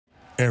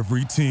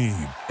Every team,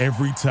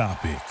 every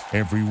topic,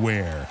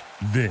 everywhere.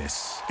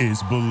 This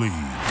is Believe.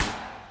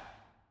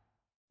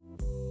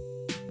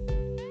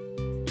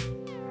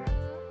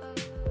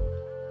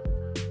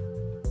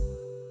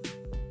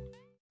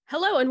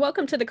 Hello and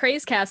welcome to the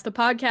Crazecast, the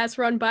podcast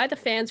run by the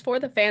fans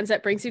for the fans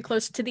that brings you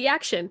closer to the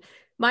action.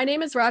 My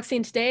name is Roxy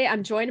and today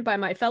I'm joined by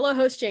my fellow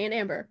host Jay and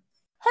Amber.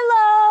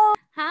 Hello!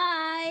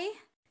 Hi!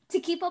 To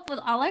keep up with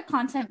all our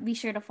content, be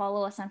sure to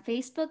follow us on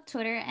Facebook,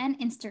 Twitter, and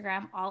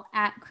Instagram, all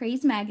at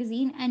Craze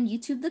Magazine, and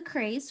YouTube The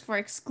Craze for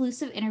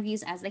exclusive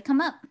interviews as they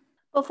come up.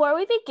 Before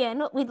we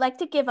begin, we'd like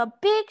to give a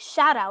big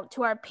shout out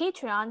to our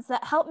Patreons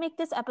that help make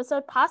this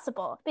episode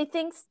possible. Big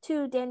thanks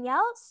to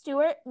Danielle,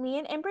 Stuart, me,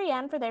 and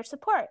Brienne for their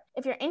support.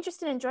 If you're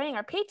interested in joining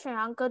our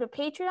Patreon, go to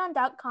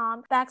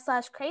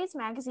patreon.com/Craze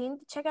Magazine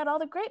to check out all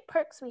the great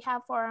perks we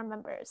have for our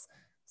members.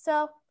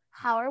 So,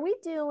 how are we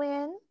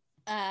doing?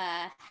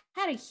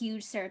 Had a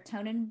huge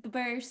serotonin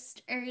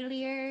burst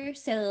earlier,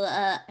 so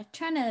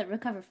trying to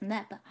recover from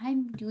that, but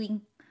I'm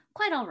doing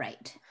quite all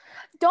right.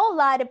 Don't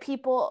lie to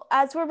people.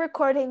 As we're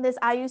recording this,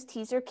 IU's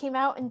teaser came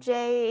out and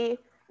Jay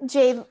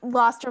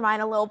lost her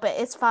mind a little bit.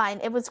 It's fine.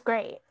 It was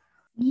great.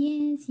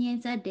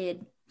 Yes, I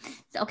did.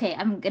 So, okay,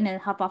 I'm gonna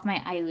hop off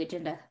my IU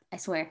agenda. I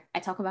swear.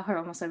 I talk about her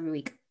almost every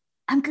week.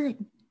 I'm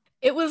good.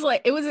 It was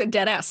a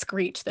dead ass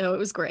screech though. It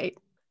was great.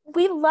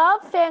 We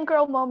love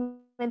fangirl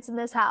moments in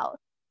this house.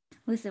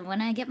 Listen, when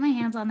I get my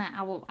hands on that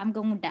album, I'm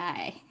gonna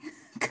die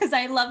because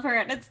I love her,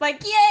 and it's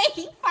like,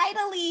 yay,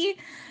 finally!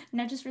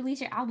 Now just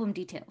release your album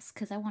details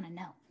because I want to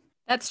know.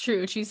 That's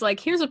true. She's like,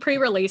 here's a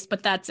pre-release,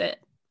 but that's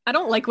it. I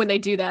don't like when they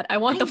do that. I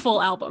want the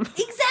full album.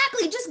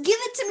 Exactly. Just give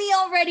it to me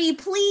already,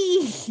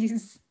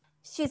 please.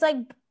 She's like,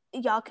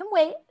 y'all can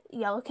wait.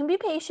 Y'all can be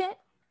patient.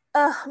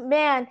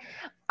 Man,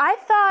 I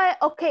thought,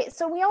 okay,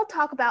 so we all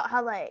talk about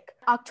how like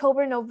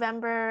October,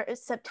 November,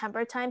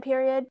 September time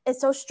period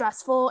is so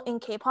stressful in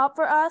K-pop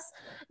for us.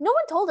 No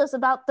one told us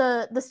about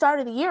the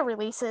start of the year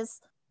releases.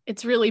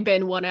 It's really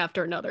been one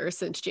after another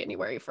since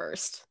January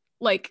 1st.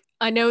 Like,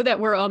 I know that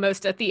we're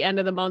almost at the end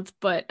of the month,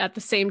 but at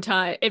the same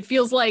time, it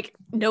feels like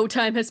no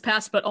time has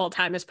passed, but all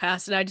time has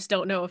passed. And I just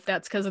don't know if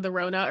that's because of the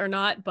Rona or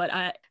not, but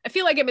I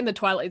feel like I'm in the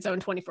Twilight Zone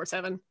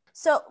 24/7.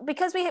 So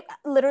because we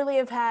literally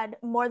have had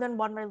more than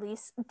one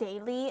release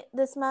daily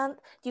this month,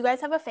 do you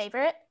guys have a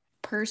favorite?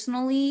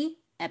 Personally,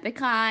 Epic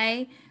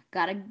High,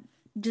 gotta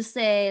just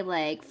say,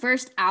 like,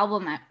 first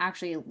album I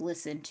actually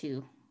listened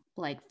to,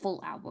 like,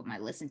 full album I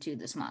listened to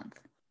this month.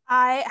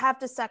 I have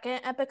to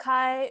second Epic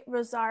High,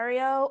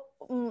 Rosario,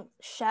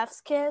 Chef's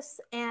Kiss,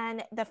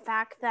 and the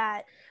fact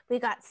that we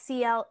got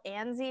CL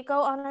and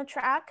Zico on a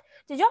track.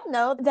 Did y'all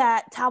know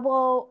that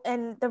Tabo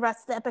and the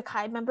rest of the Epic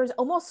High members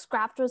almost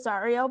scrapped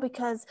Rosario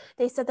because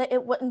they said that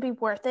it wouldn't be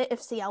worth it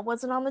if CL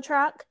wasn't on the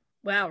track?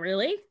 Wow,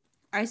 really?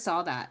 I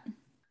saw that.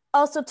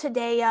 Also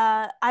today,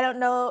 I don't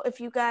know if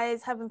you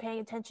guys have been paying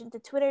attention to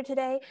Twitter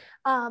today,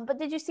 but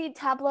did you see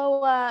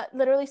Tableau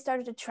literally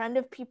started a trend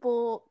of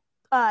people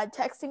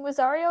texting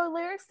Rosario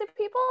lyrics to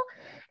people,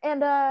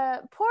 and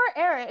poor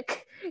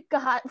Eric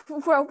got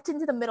roped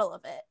into the middle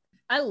of it.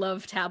 I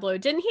love Tableau.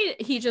 Didn't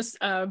he just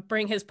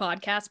bring his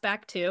podcast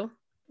back too?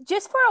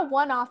 Just for a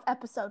one-off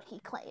episode, he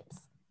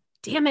claims.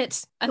 Damn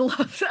it. I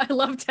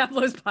love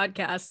Tableau's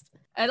podcast.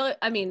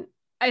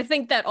 I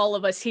think that all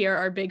of us here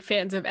are big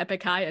fans of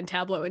Epic High and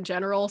Tableau in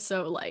general,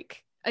 so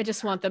like I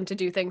just want them to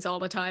do things all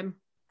the time.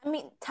 I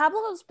mean,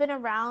 Tableau's been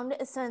around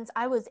since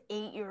I was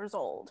 8 years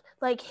old.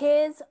 Like,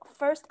 his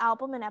first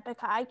album in Epic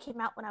High came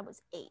out when I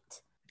was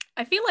 8.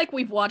 I feel like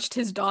we've watched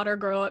his daughter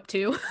grow up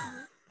too,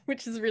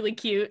 which is really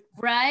cute.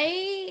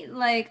 Right?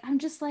 Like, I'm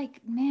just like,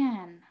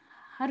 man,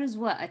 how does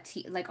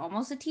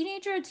almost a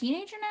teenager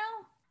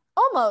now?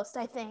 Almost,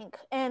 I think.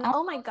 And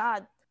oh my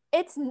God,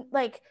 it's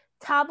like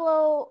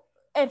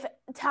if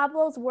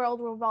Tableau's world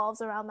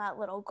revolves around that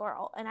little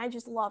girl, and I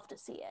just love to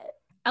see it.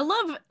 I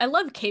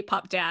love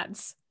K-pop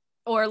dads.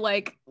 Or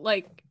like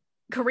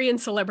Korean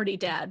celebrity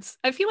dads.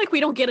 I feel like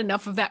we don't get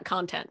enough of that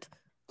content.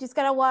 Just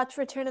gotta watch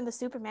Return of the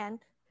Superman.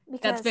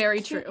 Because that's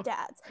very true.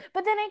 Dads.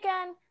 But then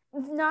again,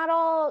 not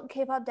all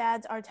K-pop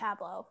dads are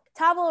Tableau.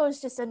 Tableau is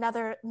just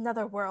another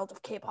world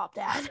of K-pop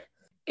dad.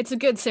 It's a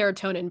good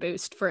serotonin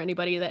boost for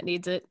anybody that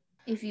needs it.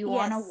 If you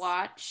want to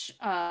watch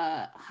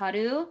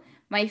Haru,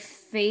 my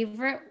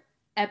favorite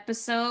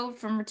episode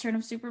from Return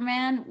of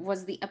Superman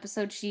was the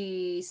episode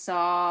she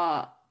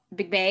saw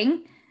Big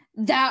Bang.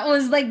 That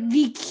was like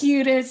the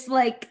cutest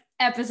like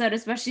episode,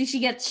 especially she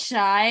gets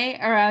shy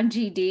around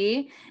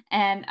GD,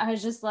 and I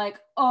was just like,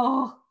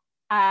 oh,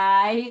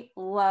 I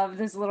love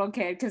this little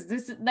kid because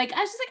this like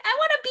I was just like, I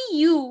want to be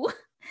you,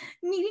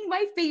 meeting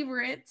my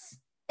favorites.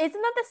 Isn't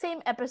that the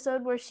same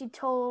episode where she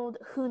told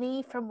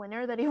Huni from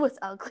Winner that he was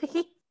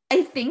ugly?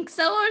 I think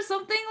so, or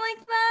something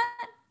like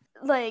that.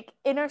 Like,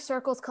 Inner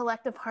Circle's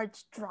collective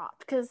hearts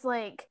dropped because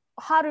like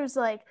Haru's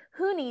like,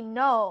 Huni,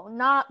 no,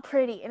 not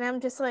pretty. And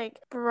I'm just like,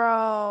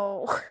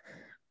 bro,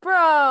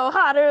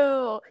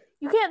 Haru,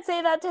 you can't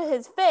say that to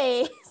his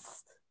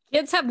face.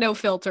 Kids have no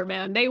filter,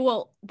 man. They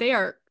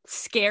are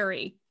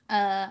scary.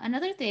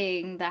 Another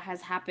thing that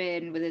has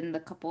happened within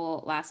the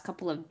last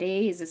couple of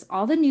days is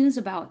all the news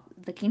about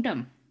the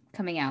kingdom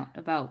coming out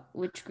about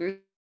which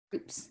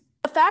groups.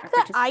 The fact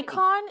that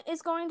Icon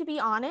is going to be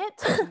on it.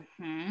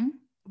 Mm-hmm.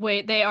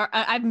 Wait, they are.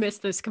 I've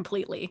missed this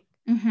completely.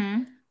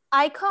 Mm-hmm.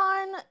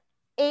 Icon,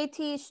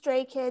 AT,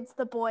 Stray Kids,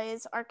 The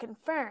Boys are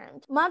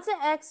confirmed. Monsta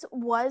X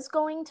was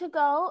going to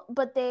go,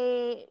 but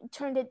they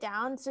turned it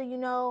down. So,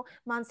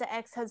 Monsta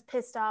X has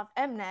pissed off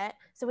Mnet.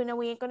 So we know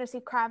we ain't going to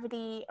see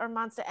Gravity or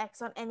Monsta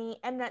X on any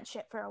Mnet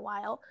shit for a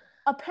while.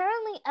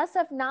 Apparently,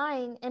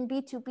 SF9 and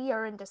B2B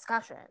are in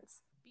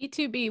discussions.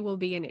 B2B will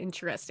be an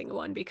interesting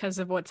one because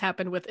of what's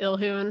happened with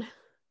Ilhoon.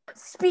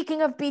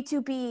 Speaking of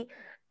B2B,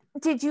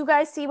 did you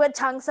guys see what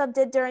Changsub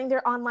did during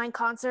their online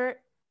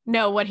concert?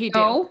 No, what'd he do?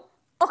 No.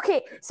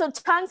 Okay, so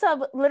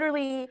Changsub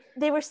literally,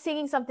 they were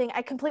singing something.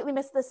 I completely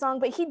missed the song,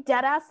 but he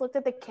deadass looked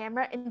at the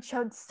camera and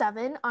showed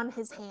 7 on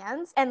his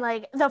hands, and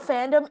the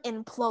fandom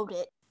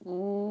imploded.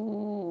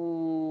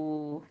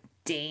 Ooh,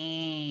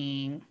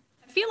 dang.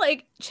 I feel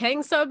like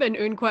Changsub and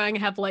Eunkwang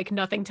have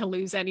nothing to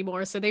lose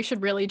anymore, so they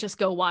should really just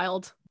go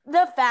wild.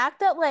 The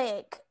fact that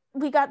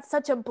we got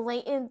such a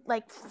blatant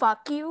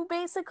fuck you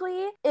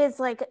basically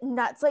is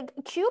nuts.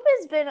 Cube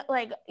has been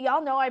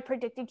y'all know I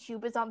predicted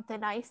Cube is on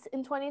thin ice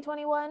in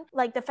 2021.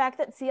 The fact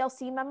that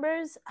CLC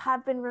members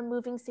have been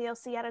removing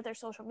CLC out of their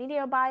social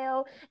media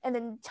bio, and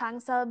then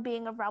Changsub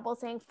being a rebel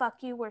saying fuck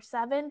you, we're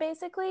 7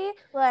 basically.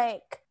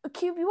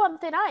 Cube, you on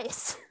thin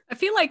ice. I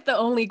feel like the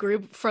only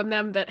group from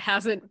them that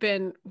hasn't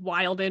been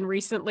wild in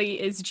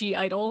recently is G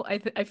Idol.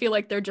 I feel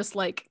like they're just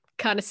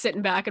kind of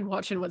sitting back and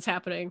watching what's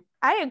happening.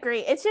 I agree.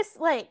 It's just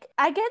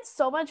I get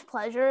so much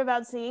pleasure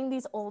about seeing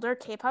these older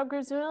K-pop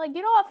groups doing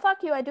you know what,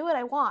 fuck you, I do what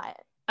I want.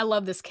 I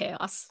love this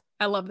chaos.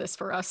 I love this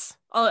for us.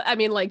 I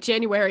mean,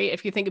 January,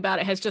 if you think about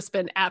it, has just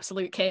been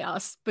absolute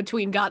chaos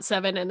between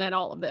GOT7 and then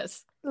all of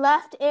this.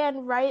 Left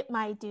and right,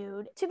 my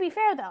dude. To be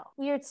fair, though,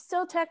 we are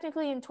still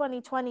technically in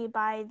 2020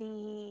 by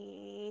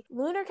the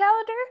lunar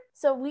calendar,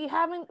 so we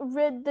haven't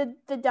rid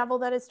the devil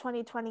that is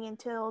 2020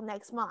 until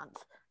next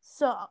month.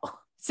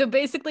 So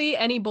basically,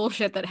 any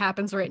bullshit that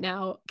happens right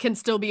now can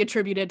still be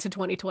attributed to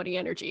 2020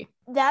 energy.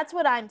 That's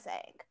what I'm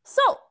saying.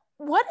 So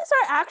what is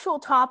our actual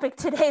topic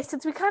today,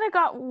 since we kind of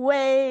got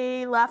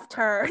way left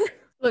turn?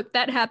 Look,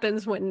 that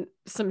happens when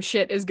some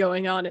shit is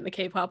going on in the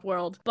K-pop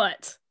world.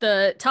 But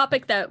the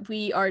topic that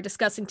we are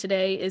discussing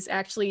today is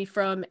actually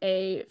from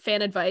a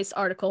fan advice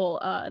article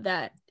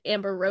that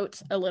Amber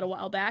wrote a little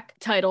while back,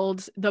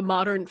 titled The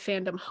Modern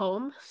Fandom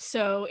Home.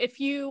 So if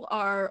you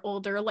are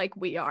older like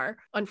we are,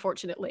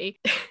 unfortunately,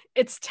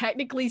 it's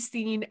technically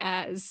seen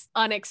as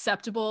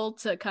unacceptable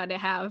to kind of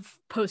have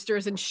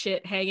posters and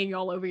shit hanging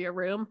all over your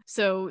room.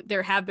 So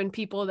there have been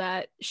people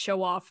that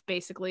show off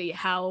basically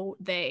how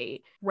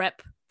they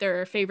rep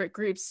their favorite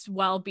groups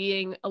while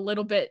being a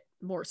little bit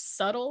more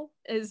subtle,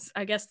 is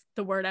I guess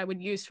the word I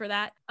would use for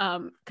that.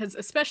 Because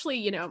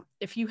especially,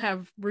 if you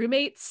have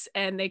roommates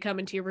and they come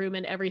into your room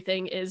and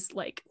everything is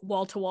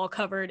wall to wall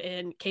covered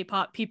in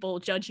K-pop, people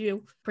judge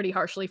you pretty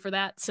harshly for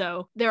that.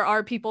 So there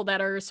are people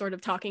that are sort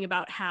of talking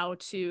about how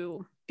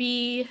to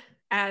be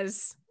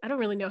as, I don't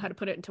really know how to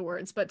put it into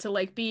words, but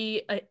to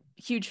be a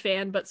huge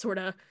fan, but sort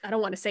of, I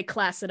don't want to say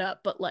class it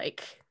up, but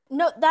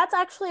no, that's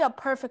actually a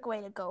perfect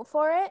way to go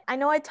for it. I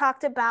know I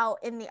talked about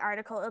in the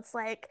article, it's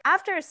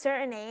after a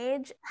certain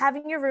age,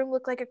 having your room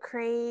look like a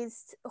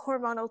crazed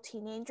hormonal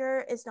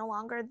teenager is no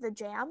longer the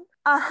jam.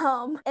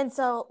 And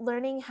so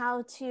learning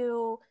how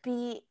to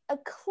be a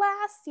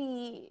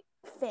classy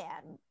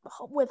fan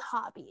with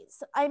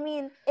hobbies. I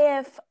mean,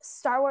 if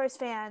Star Wars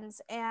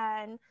fans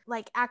and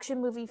action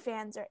movie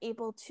fans are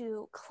able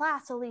to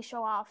classily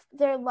show off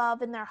their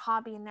love and their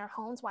hobby in their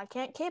homes, why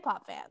can't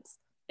K-pop fans?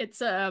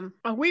 It's a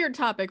weird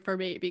topic for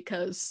me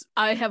because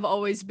I have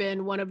always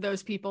been one of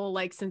those people,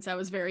 since I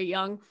was very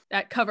young,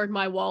 that covered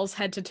my walls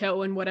head to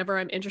toe in whatever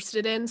I'm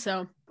interested in.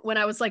 So when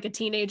I was a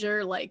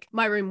teenager,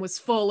 my room was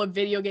full of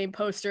video game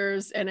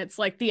posters, and it's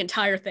the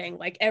entire thing,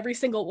 every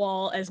single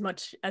wall as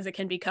much as it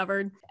can be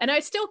covered. And I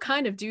still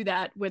kind of do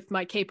that with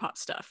my K-pop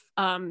stuff.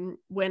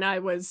 When I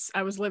was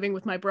living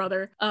with my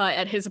brother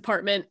at his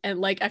apartment,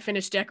 and I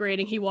finished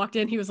decorating, he walked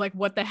in, he was like,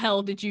 "What the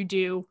hell did you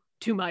do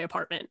to my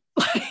apartment?"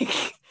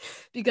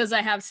 Because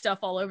I have stuff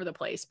all over the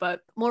place.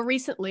 But more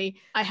recently,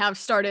 I have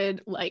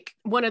started,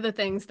 one of the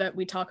things that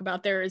we talk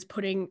about there is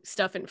putting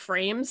stuff in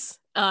frames.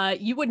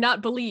 You would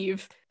not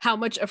believe how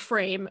much a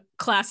frame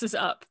classes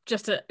up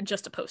just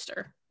a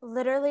poster.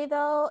 Literally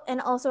though,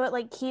 and also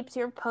it keeps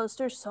your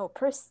poster so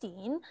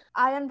pristine.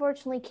 I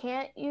unfortunately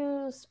can't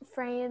use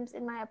frames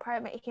in my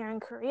apartment here in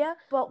Korea,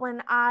 but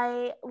when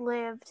I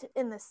lived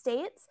in the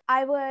States,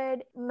 I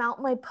would mount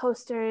my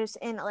posters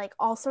in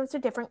all sorts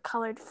of different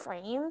colored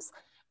frames,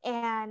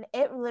 and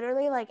it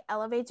literally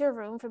elevates your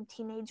room from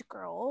teenage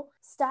girl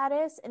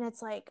status, and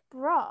it's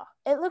bruh,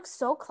 it looks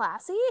so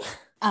classy.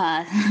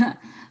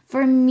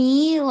 For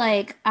me,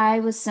 I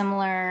was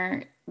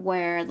similar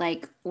where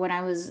like when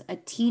I was a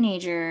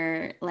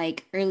teenager,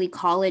 like early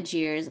college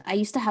years, I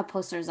used to have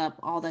posters up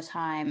all the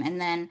time. And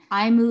then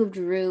I moved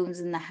rooms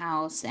in the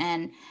house.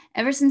 And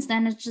ever since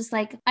then, it's just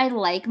like I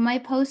like my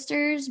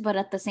posters, but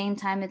at the same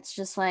time, it's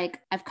just like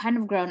I've kind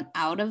of grown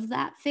out of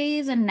that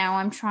phase. And now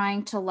I'm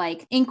trying to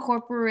like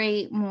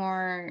incorporate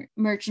more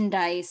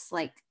merchandise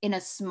like in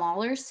a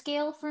smaller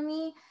scale for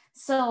me.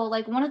 So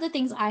like one of the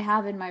things I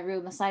have in my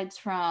room, aside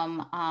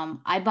from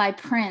I buy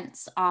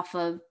prints off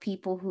of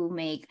people who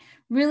make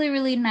really,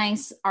 really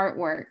nice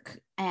artwork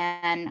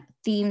and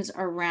themes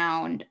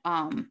around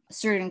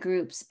certain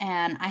groups.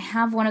 And I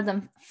have one of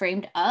them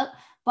framed up,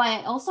 but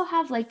I also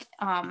have like,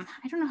 I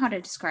don't know how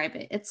to describe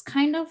it. It's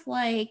kind of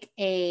like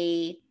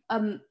a, I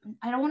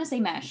don't want to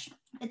say mesh.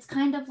 It's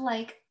kind of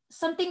like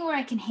something where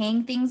I can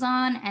hang things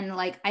on, and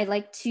like I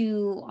like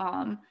to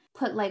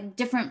put like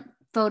different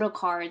photo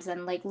cards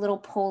and like little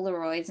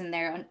Polaroids in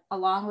there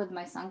along with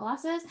my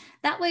sunglasses.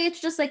 That way it's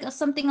just like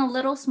something a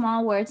little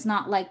small where it's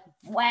not like,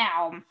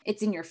 wow,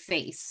 it's in your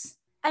face.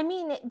 I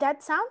mean,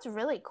 that sounds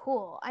really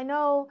cool. I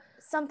know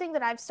something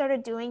that I've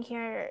started doing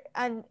here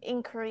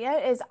in Korea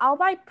is I'll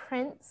buy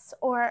prints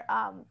or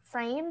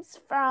frames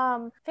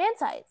from fan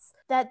sites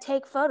that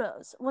take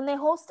photos. When they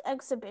host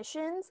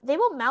exhibitions, they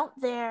will mount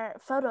their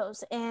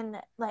photos in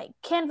like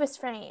canvas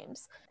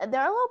frames.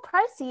 They're a little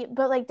pricey,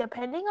 but like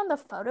depending on the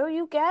photo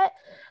you get,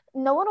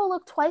 no one will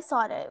look twice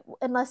on it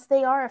unless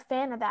they are a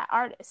fan of that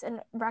artist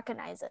and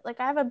recognize it. Like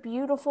I have a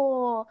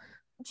beautiful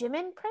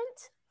Jimin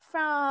print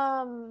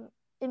from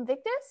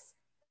Invictus,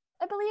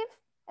 I believe.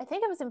 I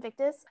think it was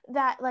Invictus,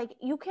 that like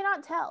you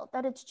cannot tell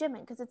that it's Jimin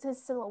because it's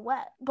his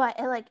silhouette, but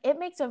it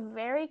makes a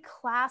very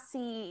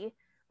classy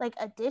like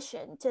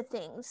addition to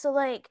things. So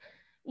like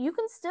you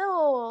can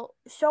still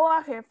show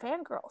off your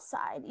fangirl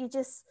side. You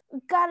just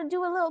got to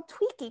do a little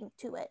tweaking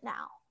to it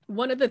now.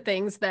 One of the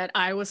things that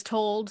I was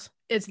told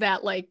is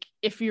that like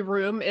if your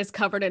room is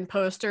covered in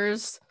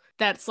posters,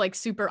 that's like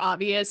super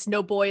obvious.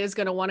 No boy is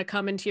going to want to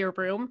come into your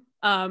room.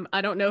 I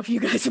don't know if you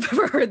guys have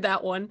ever heard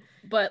that one,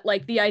 but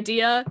like the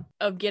idea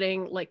of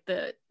getting like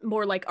the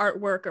more like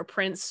artwork or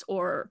prints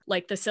or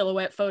like the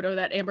silhouette photo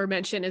that Amber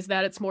mentioned is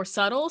that it's more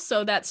subtle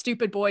so that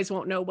stupid boys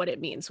won't know what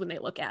it means when they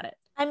look at it.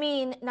 I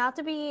mean, not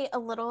to be a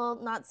little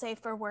not safe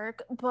for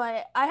work,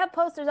 but I have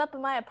posters up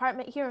in my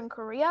apartment here in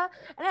Korea,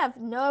 and I have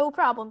no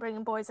problem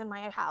bringing boys in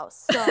my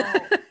house. So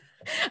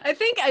I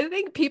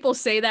think people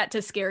say that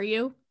to scare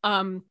you.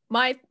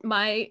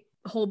 My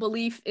whole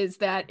belief is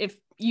that if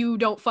you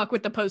don't fuck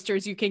with the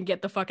posters, you can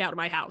get the fuck out of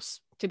my house,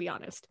 to be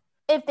honest.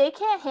 If they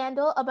can't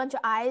handle a bunch of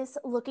eyes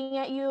looking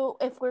at you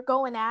if we're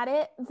going at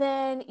it,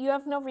 then you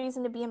have no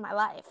reason to be in my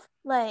life.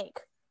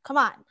 Like, come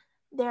on.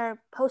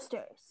 They're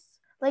posters.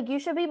 Like, you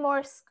should be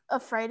more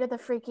afraid of the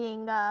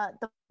freaking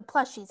the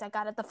plushies I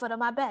got at the foot of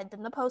my bed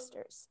than the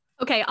posters.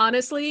 Okay,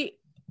 honestly,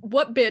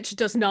 what bitch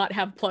does not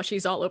have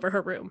plushies all over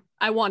her room?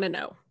 I want to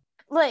know.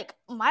 Like,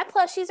 my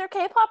plushies are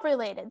K-pop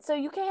related, so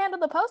you can handle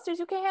the posters,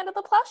 you can handle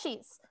the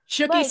plushies.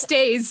 Shuki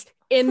stays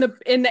in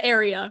the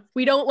area.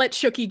 We don't let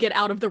Shuki get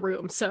out of the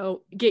room,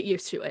 so get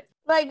used to it.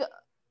 Like,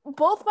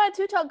 both my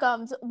two-tone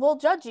gums will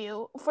judge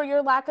you for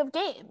your lack of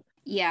game.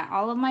 Yeah,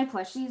 all of my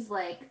plushies,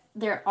 like,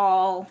 they're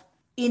all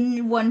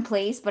in one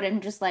place, but I'm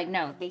just like,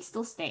 no, they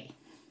still stay.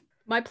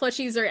 My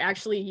plushies are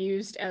actually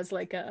used as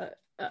like a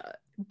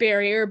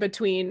barrier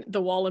between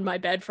the wall and my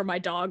bed for my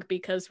dog,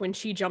 because when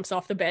she jumps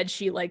off the bed,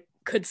 she like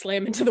could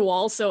slam into the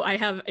wall. So I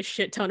have a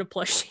shit ton of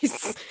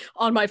plushies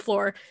on my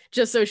floor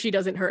just so she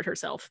doesn't hurt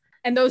herself.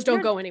 And those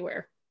don't go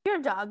anywhere. Your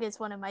dog is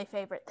one of my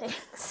favorite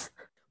things.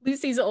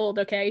 Lucy's old,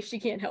 okay? She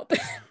can't help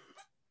it.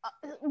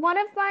 One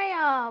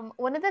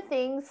of the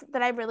things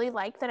that I really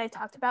like that I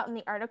talked about in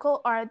the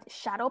article are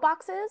shadow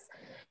boxes,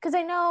 because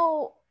I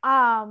know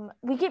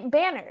we get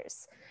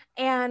banners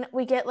and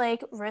we get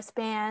like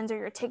wristbands or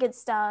your ticket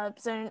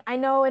stubs, and I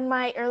know in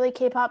my early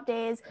K-pop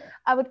days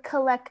I would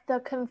collect the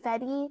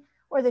confetti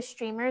or the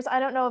streamers. I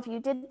don't know if you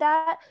did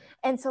that.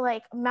 And so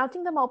like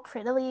mounting them all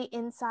prettily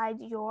inside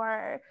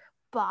your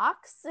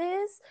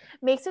boxes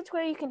makes it to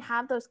where you can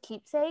have those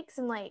keepsakes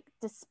and like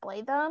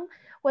display them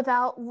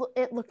without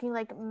it looking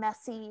like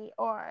messy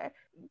or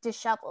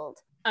disheveled.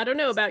 I don't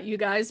know about you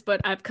guys,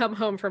 but I've come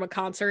home from a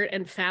concert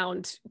and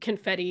found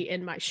confetti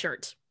in my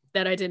shirt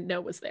that I didn't know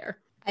was there.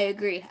 I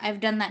agree. I've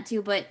done that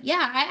too. But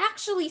yeah, I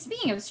actually,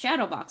 speaking of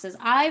shadow boxes,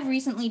 I've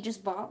recently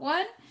just bought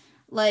one,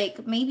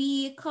 like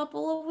maybe a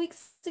couple of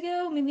weeks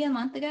ago, maybe a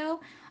month ago.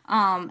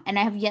 And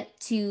I have yet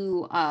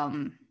to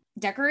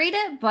decorate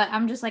it, but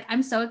I'm just like,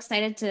 I'm so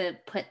excited to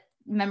put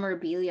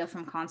memorabilia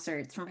from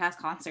past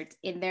concerts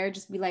in there.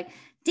 Just be like,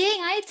 dang,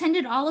 I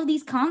attended all of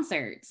these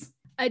concerts.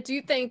 I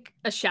do think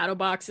a shadow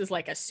box is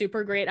like a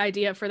super great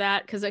idea for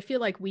that, because I feel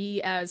like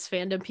we as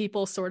fandom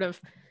people sort of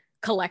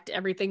collect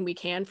everything we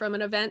can from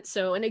an event.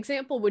 So an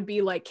example would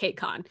be like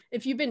KCON.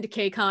 If you've been to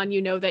KCON,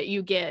 you know that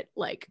you get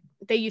like,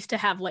 they used to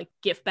have like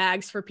gift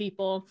bags for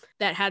people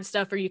that had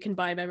stuff, or you can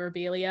buy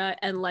memorabilia.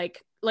 And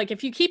like like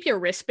if you keep your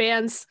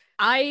wristbands,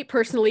 I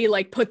personally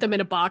like put them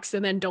in a box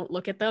and then don't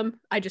look at them.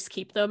 I just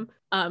keep them.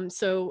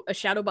 So a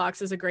shadow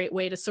box is a great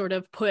way to sort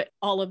of put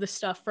all of the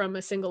stuff from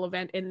a single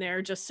event in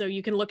there just so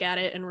you can look at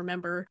it and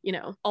remember, you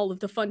know, all of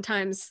the fun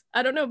times.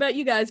 I don't know about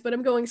you guys, but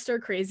I'm going stir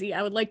crazy.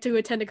 I would like to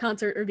attend a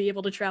concert or be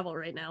able to travel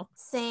right now.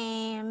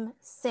 Same.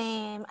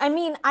 I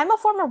mean, I'm a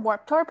former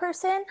Warped Tour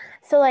person,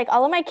 so like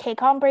all of my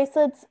KCON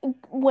bracelets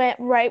went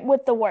right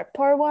with the Warped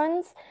Tour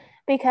ones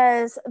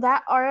because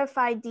that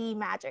RFID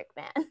magic,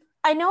 man.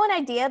 I know an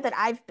idea that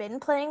I've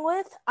been playing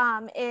with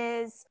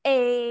is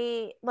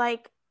a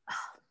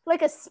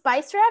like a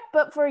spice rack,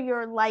 but for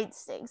your light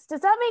sticks.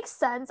 Does that make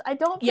sense? I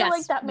don't feel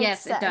like that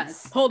makes sense. Yes, it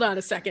does. Hold on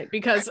a second,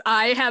 because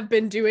I have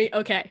been doing,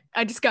 okay,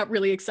 I just got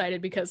really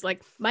excited because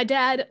like my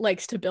dad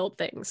likes to build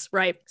things,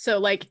 right? So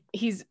like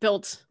he's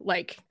built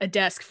like a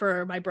desk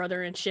for my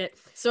brother and shit.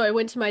 So I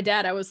went to my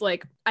dad, I was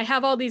like, I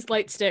have all these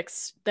light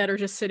sticks that are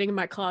just sitting in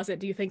my closet.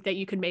 Do you think that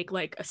you could make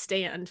like a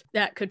stand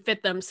that could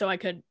fit them so I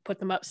could put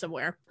them up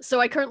somewhere? So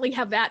I currently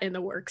have that in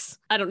the works.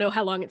 I don't know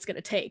how long it's going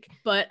to take,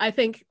 but I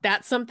think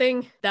that's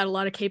something that a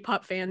lot of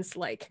K-pop fans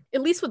like.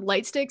 At least with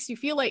light sticks, you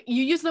feel like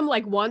you use them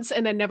like once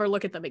and then never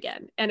look at them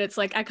again. And it's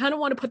like, I kind of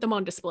want to put them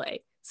on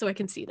display so I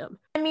can see them.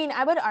 I mean,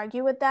 I would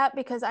argue with that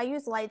because I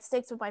use light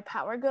sticks when my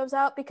power goes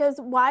out, because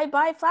why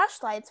buy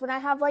flashlights when I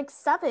have like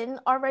 7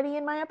 already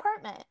in my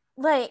apartment?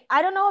 Like,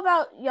 I don't know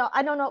about y'all.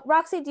 I don't know.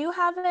 Roxy, do you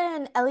have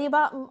an LED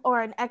bottom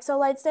or an EXO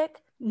light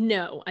stick?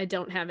 No, I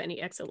don't have any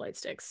EXO light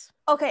sticks.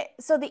 Okay,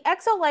 so the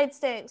EXO light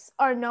sticks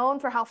are known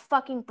for how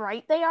fucking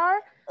bright they are.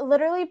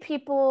 Literally,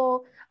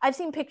 I've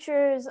seen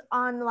pictures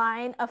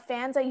online of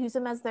fans that use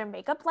them as their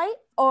makeup light,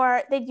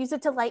 or they'd use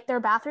it to light their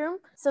bathroom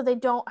so they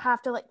don't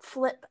have to like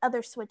flip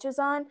other switches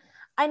on.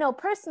 I know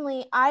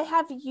personally, I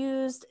have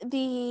used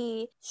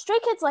the Stray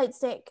Kids light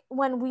stick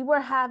when we were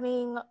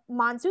having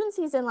monsoon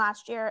season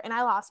last year and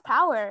I lost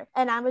power.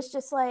 And I was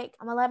just like,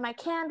 I'm gonna light my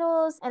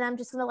candles and I'm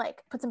just gonna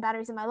like put some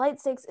batteries in my light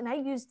sticks. And I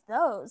used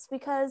those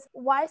because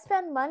why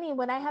spend money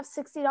when I have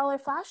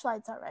 $60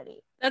 flashlights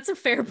already? That's a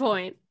fair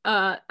point.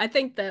 I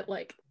think that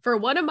like for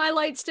one of my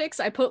light sticks,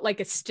 I put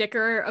like a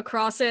sticker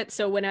across it.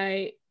 So when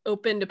I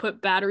open to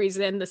put batteries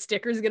in, the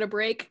sticker's gonna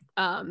break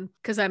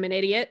because I'm an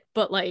idiot.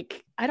 But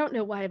like, I don't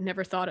know why I've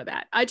never thought of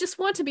that. I just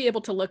want to be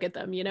able to look at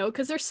them, you know,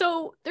 because they're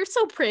so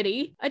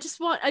pretty. I just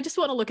want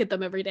to look at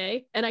them every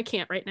day, and I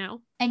can't right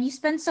now. And you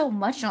spend so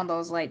much on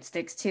those light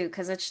sticks too,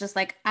 because it's just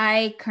like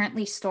I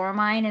currently store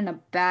mine in a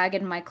bag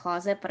in my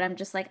closet, but I'm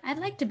just like, I'd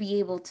like to be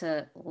able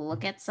to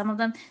look at some of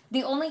them.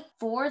 The only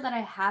 4 that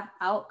I have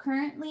out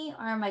currently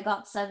are my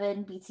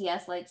GOT7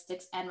 BTS light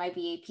sticks and my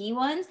BAP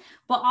ones,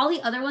 but all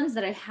the other ones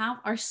that I have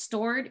are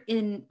stored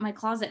in my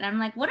closet. And I'm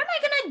like, what am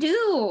I gonna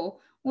do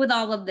with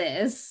all of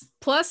this?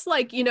 Plus,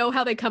 like, you know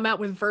how they come out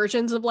with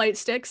versions of light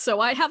sticks? So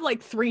I have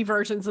like 3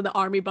 versions of the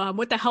Army Bomb.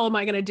 What the hell am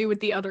I going to do with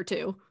the other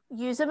 2?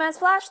 Use them as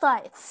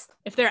flashlights.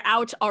 If they're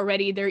out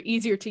already, they're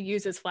easier to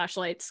use as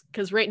flashlights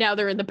because right now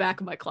they're in the back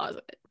of my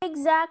closet.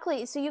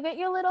 Exactly. So you get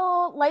your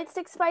little light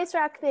stick spice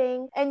rack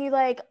thing and you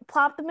like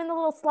plop them in the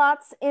little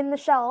slots in the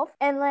shelf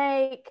and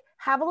like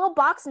have a little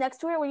box next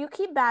to it where you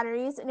keep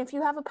batteries. And if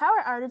you have a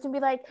power outage, and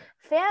be like,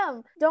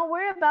 fam, don't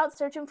worry about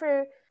searching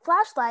for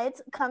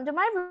flashlights. Come to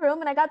my room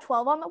and I got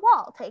 12 on the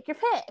wall. Take your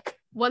pick.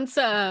 Once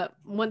the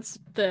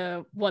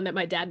one that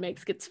my dad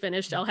makes gets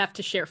finished, I'll have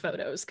to share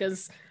photos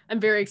because I'm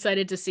very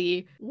excited to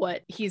see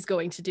what he's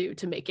going to do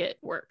to make it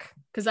work.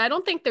 Because I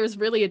don't think there's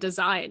really a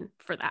design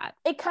for that.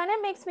 It kind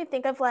of makes me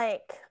think of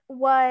like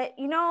what,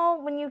 you know,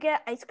 when you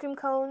get ice cream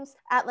cones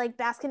at like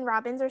Baskin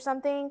Robbins or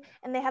something,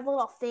 and they have a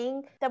little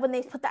thing that when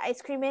they put the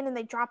ice cream in and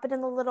they drop it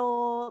in the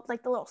little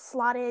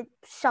slotted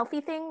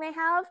shelfie thing they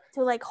have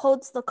to like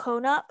holds the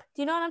cone up.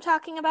 Do you know what I'm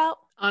talking about?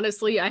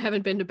 Honestly, I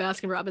haven't been to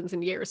Baskin Robbins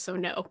in years, so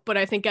no. But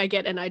I think I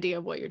get an idea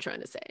of what you're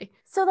trying to say.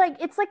 So like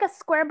it's like a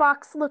square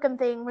box looking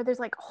thing where there's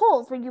like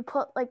holes where you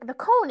put like the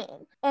cone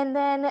in, and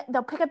then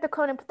they'll pick up the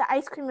cone and put the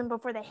ice cream in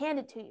before they hand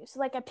it to you. So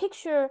like I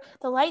picture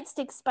the light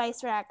stick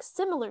spice rack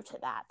similar to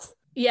that.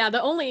 Yeah,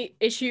 the only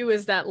issue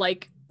is that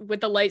like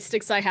with the light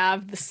sticks I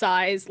have, the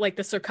size, like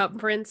the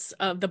circumference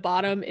of the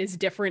bottom is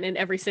different in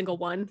every single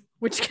one,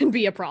 which can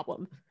be a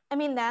problem. I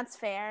mean, that's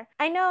fair.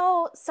 I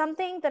know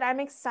something that I'm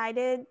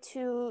excited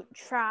to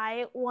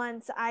try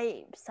once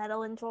I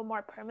settle into a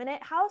more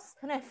permanent house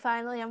and I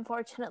finally,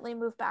 unfortunately,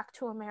 move back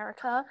to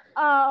America,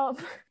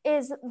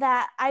 is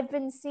that I've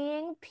been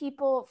seeing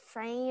people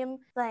frame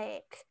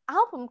like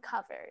album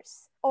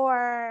covers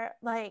or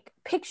like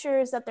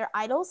pictures that their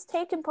idols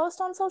take and post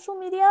on social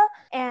media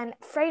and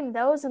frame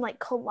those in like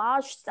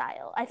collage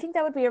style. I think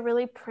that would be a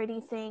really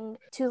pretty thing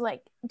to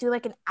like do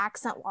like an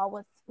accent wall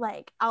with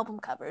like album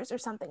covers or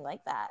something like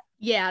that.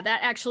 Yeah,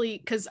 that actually,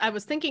 because I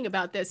was thinking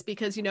about this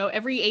because, you know,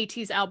 every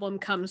ATEEZ album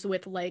comes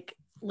with like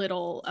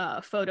little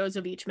photos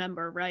of each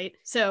member, right?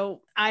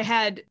 So I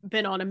had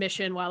been on a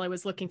mission while I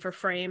was looking for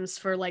frames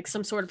for like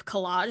some sort of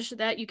collage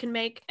that you can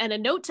make. And a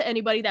note to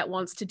anybody that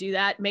wants to do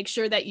that, make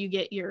sure that you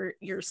get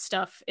your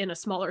stuff in a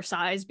smaller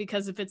size,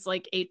 because if it's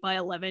like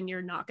 8x11,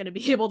 you're not going to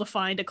be able to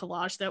find a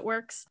collage that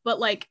works. But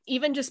like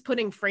even just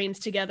putting frames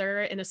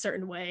together in a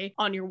certain way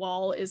on your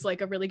wall is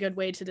like a really good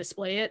way to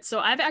display it. So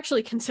I've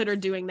actually considered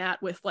doing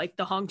that with like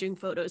the Hongjung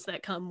photos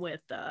that come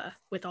with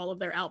all of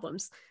their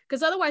albums,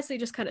 because otherwise they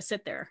just kind of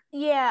sit there.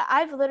 Yeah,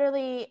 I've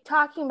literally,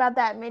 talking about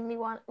that made me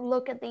want to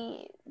look at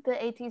the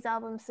ATEEZ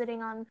album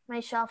sitting on my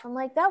shelf. I'm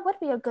like, that would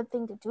be a good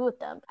thing to do with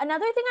them.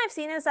 Another thing I've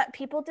seen is that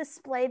people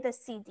display the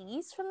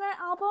CDs from their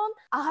album.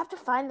 I'll have to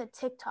find the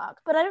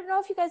TikTok, but I don't know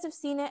if you guys have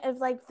seen it, of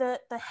like the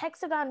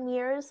hexagon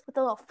mirrors with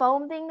the little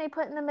foam thing they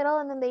put in the middle,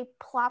 and then they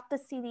plop the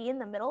CD in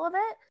the middle of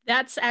it.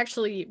 That's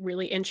actually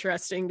really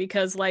interesting,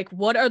 because like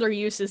what other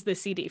use is the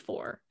CD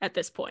for at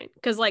this point?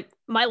 Because like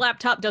my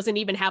laptop doesn't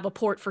even have a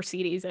port for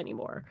CDs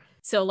anymore.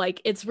 So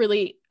like it's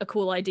really a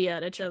cool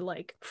idea to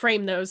like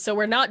frame those, so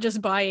we're not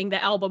just buying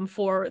the album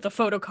for the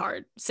photo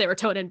card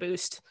serotonin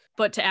boost,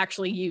 but to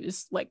actually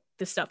use like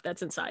the stuff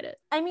that's inside it.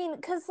 I mean,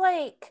 because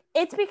like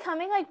it's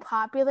becoming like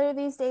popular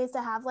these days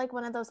to have like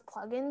one of those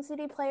plug-in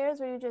CD players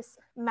where you just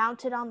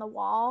mount it on the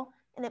wall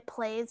and it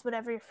plays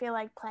whatever you feel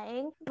like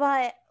playing.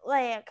 But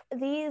like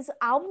these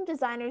album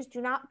designers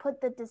do not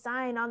put the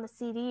design on the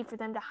CD for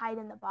them to hide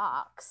in the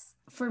box.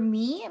 For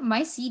me,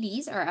 my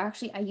CDs are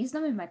actually, I use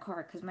them in my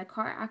car because my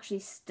car actually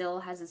still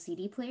has a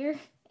CD player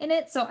in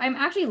it. So I'm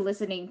actually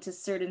listening to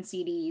certain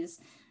CDs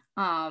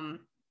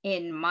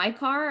in my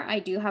car. I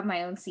do have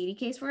my own CD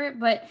case for it.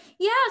 But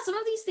yeah, some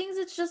of these things,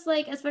 it's just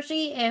like,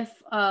 especially if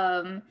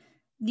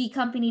the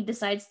company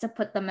decides to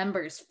put the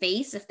member's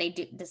face, if they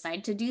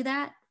decide to do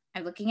that.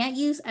 I'm looking at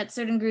you at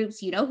certain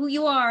groups, you know who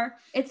you are.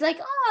 It's like,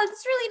 oh,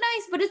 it's really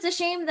nice, but it's a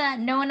shame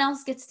that no one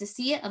else gets to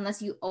see it unless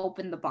you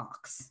open the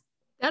box.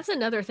 That's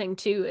another thing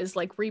too, is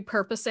like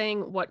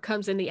repurposing what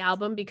comes in the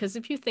album, because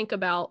if you think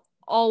about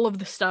all of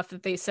the stuff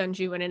that they send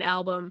you in an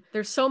album,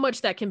 there's so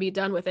much that can be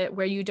done with it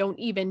where you don't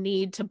even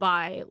need to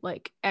buy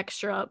like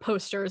extra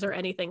posters or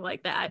anything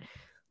like that.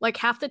 Like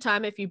half the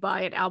time, if you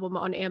buy an album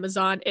on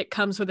Amazon, it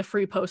comes with a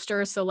free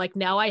poster. So like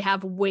now I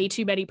have way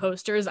too many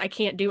posters. I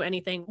can't do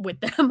anything with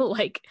them.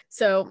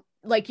 So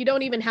you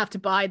don't even have to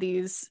buy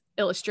these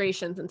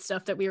illustrations and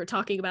stuff that we were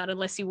talking about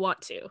unless you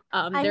want to.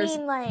 I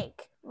mean,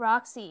 like,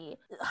 Roxy,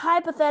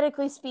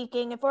 hypothetically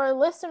speaking, if our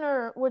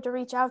listener were to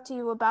reach out to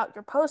you about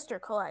your poster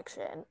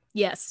collection,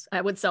 yes, I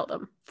would sell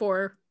them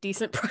for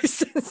decent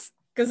prices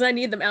because I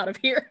need them out of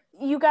here.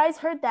 You guys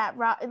heard that.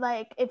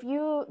 Like, if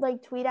you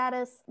like tweet at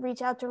us,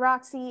 reach out to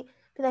Roxy,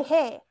 be like,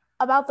 hey,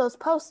 about those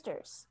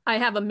posters. I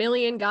have 1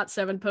 million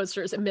GOT7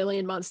 posters, 1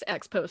 million Monsta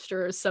X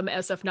posters, some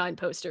SF9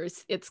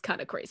 posters. It's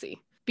kind of crazy.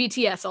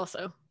 BTS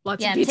also.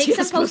 Lots of BTS take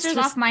some posters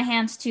off my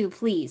hands too,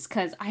 please,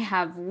 because I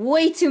have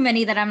way too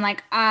many that I'm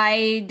like,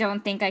 I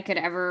don't think I could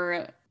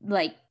ever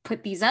like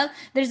put these up.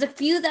 There's a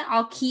few that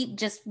I'll keep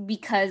just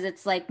because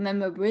it's like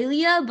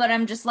memorabilia, but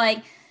I'm just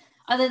like,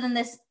 other than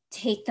this,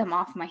 take them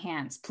off my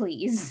hands,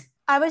 please.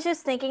 I was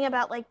just thinking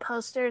about like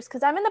posters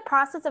because I'm in the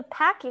process of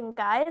packing,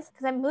 guys,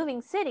 because I'm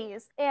moving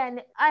cities.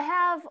 And I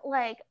have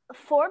like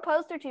 4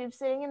 poster tubes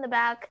sitting in the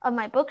back of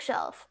my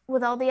bookshelf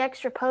with all the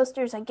extra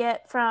posters I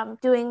get from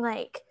doing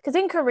like, because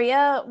in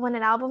Korea, when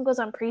an album goes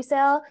on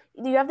pre-sale,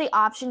 you have the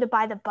option to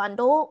buy the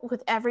bundle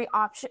with every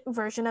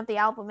version of the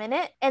album in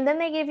it. And then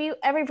they give you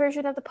every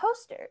version of the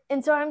poster.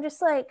 And so I'm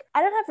just like,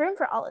 I don't have room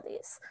for all of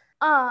these.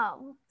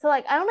 So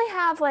like I only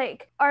have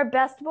like our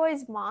Best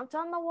Boys Mont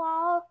on the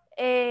wall,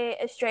 a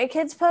Stray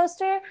Kids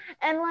poster,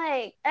 and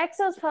like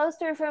EXO's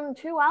poster from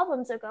 2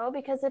 albums ago,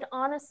 because it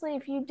honestly,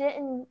 if you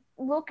didn't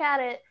look at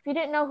it, if you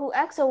didn't know who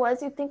EXO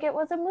was, you'd think it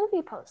was a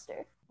movie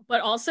poster.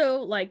 But also,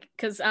 like,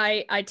 because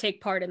I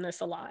take part in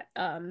this a lot.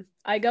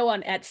 I go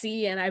on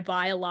Etsy and I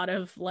buy a lot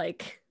of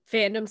like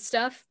fandom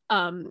stuff.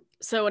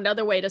 So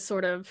another way to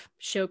sort of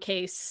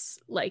showcase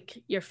like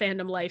your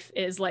fandom life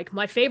is like,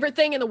 my favorite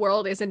thing in the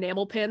world is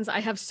enamel pins. I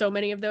have so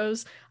many of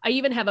those. I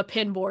even have a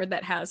pin board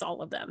that has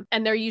all of them,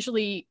 and they're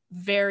usually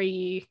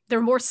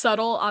they're more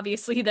subtle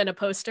obviously than a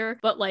poster,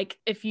 but like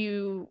if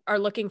you are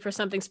looking for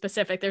something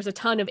specific, there's a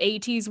ton of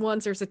ATEEZ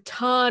ones, there's a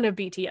ton of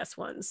BTS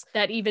ones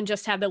that even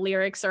just have the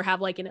lyrics or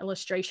have like an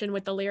illustration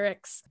with the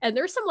lyrics, and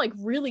there's some like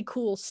really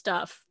cool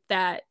stuff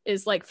that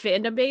is like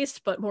fandom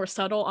based but more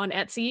subtle on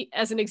Etsy.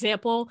 As an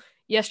example,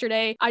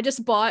 yesterday I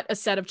just bought a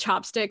set of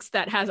chopsticks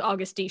that has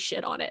August D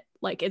shit on it.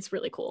 Like, it's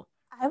really cool.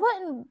 I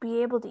wouldn't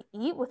be able to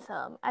eat with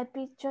them. I'd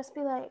be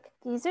like,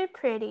 these are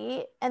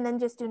pretty, and then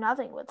just do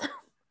nothing with them.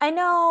 I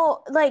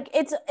know, like,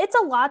 it's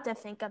a lot to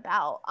think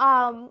about.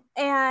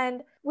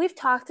 And we've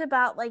talked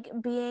about like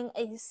being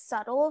a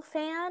subtle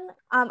fan.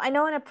 I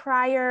know in a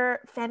prior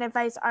Fan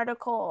Advice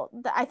article,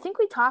 I think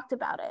we talked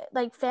about it,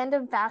 like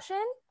fandom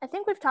fashion. I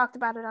think we've talked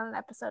about it on an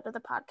episode of the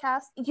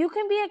podcast. You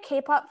can be a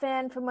K-pop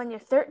fan from when you're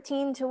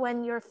 13 to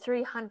when you're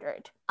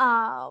 300.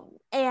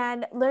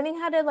 And learning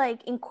how to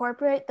like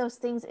incorporate those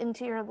things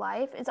into your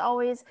life is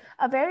always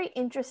a very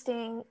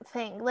interesting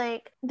thing.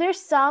 Like there's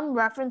some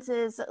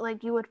references that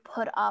like you would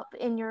put up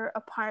in your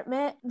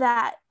apartment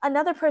that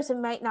another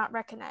person might not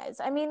recognize.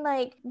 I mean,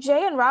 like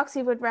Jay and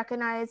Roxy would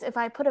recognize if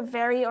I put a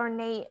very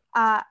ornate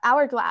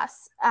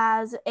hourglass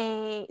as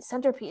a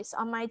centerpiece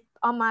on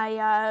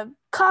my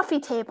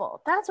coffee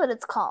table. That's what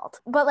it's called.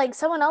 But like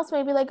someone else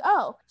may be like,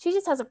 oh, she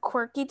just has a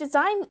quirky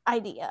design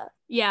idea.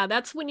 Yeah,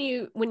 that's when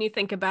you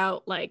think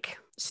about like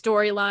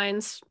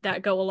storylines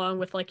that go along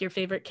with like your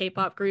favorite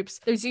K-pop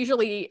groups. There's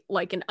usually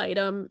like an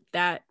item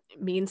that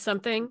means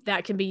something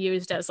that can be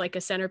used as like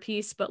a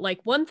centerpiece. But like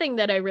one thing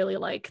that I really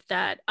like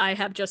that I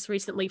have just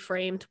recently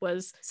framed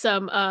was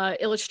some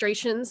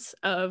illustrations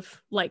of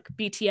like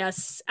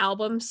BTS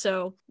albums.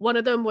 So one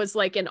of them was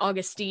like an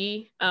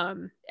Augusty.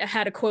 It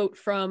had a quote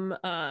from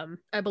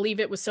I believe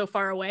it was So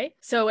Far Away.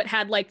 So it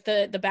had like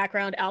the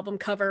background album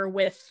cover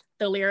with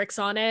the lyrics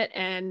on it,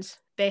 and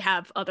they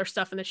have other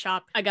stuff in the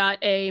shop. I got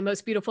a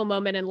Most Beautiful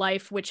Moment in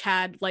Life, which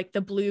had like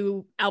the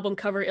blue album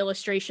cover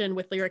illustration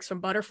with lyrics from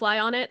Butterfly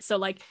on it. So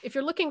like if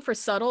you're looking for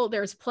subtle,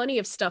 there's plenty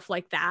of stuff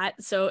like that.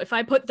 So if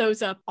I put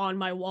those up on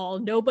my wall,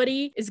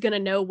 nobody is going to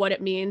know what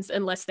it means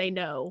unless they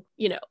know,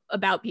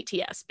 about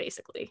BTS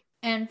basically.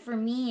 And for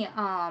me,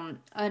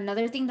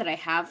 another thing that I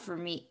have for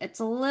me,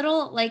 it's a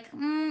little like,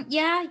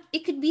 yeah,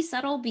 it could be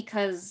subtle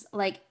because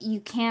like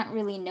you can't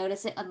really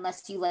notice it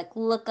unless you like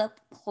look up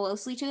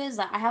closely to it, is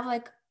that I have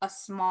like a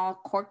small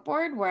cork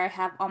board where I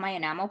have all my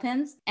enamel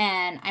pins,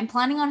 and I'm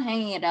planning on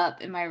hanging it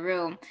up in my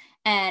room.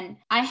 And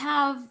I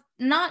have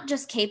not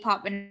just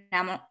K-pop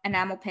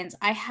enamel pins.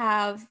 I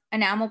have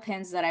enamel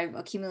pins that I've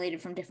accumulated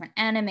from different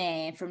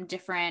anime, from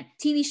different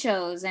TV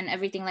shows and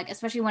everything. Like,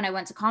 especially when I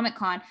went to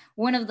Comic-Con,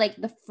 one of like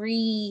the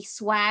free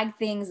swag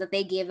things that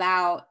they give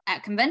out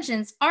at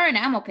conventions are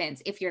enamel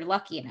pins, if you're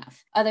lucky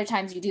enough. Other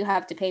times you do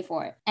have to pay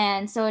for it.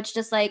 And so it's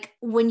just like,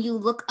 when you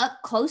look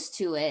up close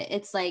to it,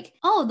 it's like,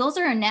 oh, those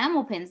are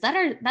enamel pins.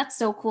 That's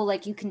so cool.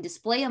 Like you can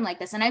display them like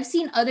this. And I've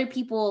seen other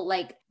people,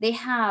 like they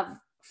have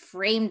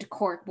framed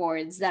cork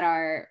boards that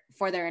are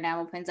for their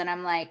enamel pins, and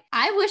I'm like,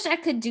 I wish I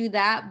could do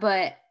that,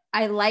 but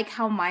I like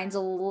how mine's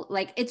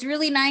like, it's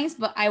really nice,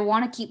 but I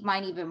want to keep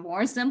mine even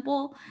more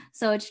simple.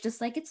 So it's just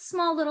like, it's a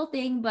small little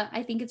thing, but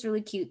I think it's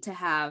really cute to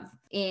have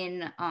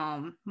in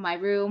my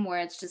room, where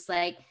it's just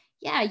like,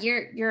 yeah,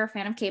 you're a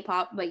fan of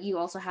K-pop, but you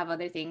also have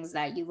other things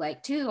that you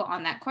like too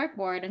on that cork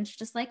board, and it's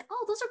just like,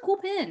 oh, those are cool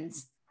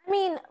pins. I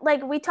mean,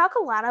 like, we talk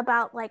a lot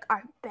about, like,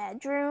 our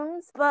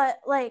bedrooms, but,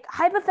 like,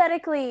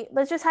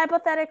 let's just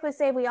hypothetically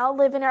say we all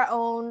live in our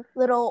own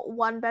little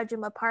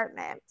one-bedroom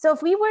apartment. So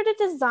if we were to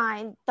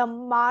design the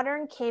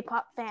modern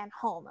K-pop fan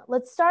home,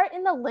 let's start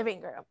in the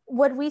living room.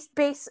 Would we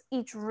base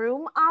each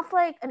room off,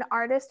 like, an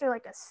artist or,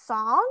 like, a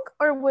song?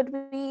 Or would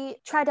we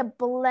try to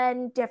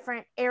blend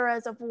different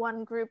eras of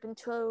one group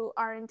into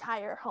our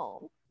entire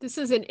home? This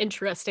is an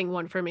interesting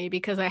one for me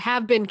because I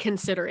have been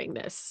considering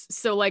this.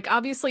 So like,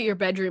 obviously your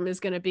bedroom is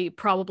going to be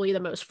probably the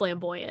most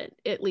flamboyant,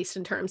 at least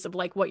in terms of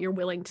like what you're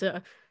willing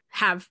to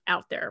have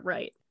out there,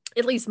 right?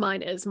 At least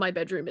mine is. My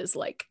bedroom is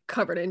like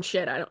covered in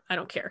shit. I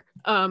don't care.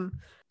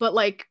 But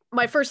like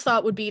my first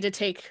thought would be to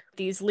take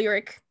these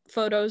lyric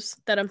photos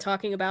that I'm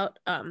talking about,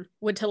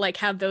 would to like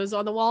have those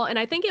on the wall. And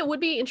I think it would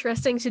be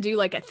interesting to do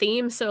like a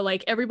theme. So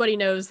like everybody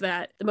knows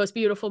that the most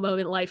beautiful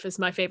moment in life is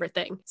my favorite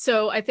thing.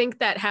 So I think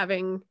that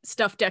having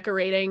stuff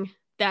decorating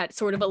that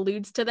sort of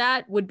alludes to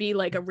that would be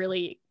like a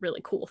really,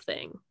 really cool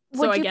thing.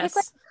 Would you pick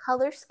like a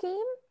color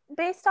scheme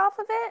based off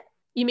of it?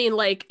 You mean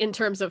like in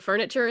terms of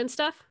furniture and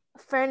stuff?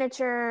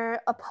 Furniture,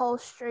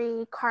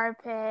 upholstery,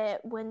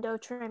 carpet, window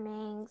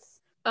trimmings.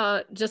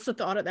 Just the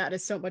thought of that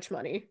is so much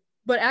money.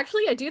 But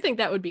actually, I do think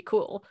that would be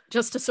cool,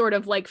 just to sort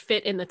of like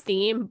fit in the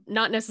theme,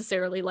 not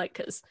necessarily like,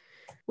 because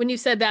when you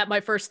said that, my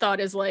first thought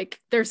is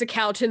like, there's a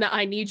couch in the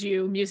I Need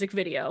You music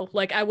video.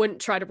 Like, I wouldn't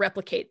try to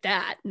replicate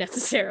that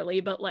necessarily,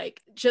 but like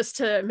just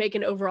to make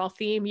an overall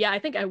theme, yeah, I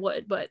think I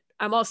would. But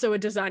I'm also a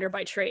designer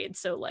by trade.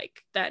 So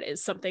like that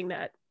is something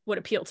that would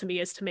appeal to me,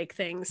 is to make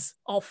things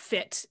all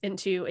fit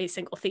into a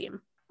single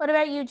theme. What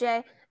about you,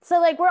 Jay? So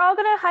like, we're all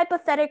going to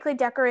hypothetically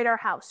decorate our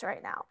house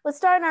right now. Let's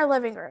start in our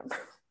living room.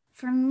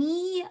 For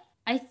me,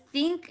 I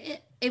think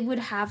it would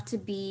have to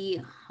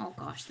be, oh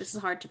gosh, this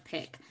is hard to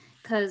pick,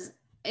 because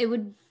it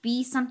would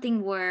be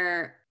something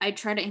where I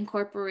try to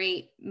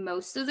incorporate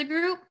most of the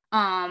group,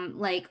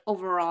 like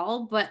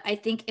overall. But I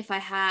think if I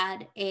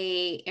had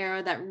a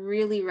era that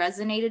really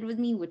resonated with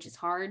me, which is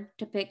hard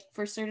to pick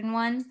for certain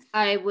ones,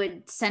 I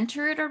would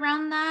center it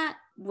around that,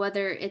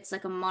 whether it's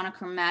like a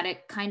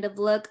monochromatic kind of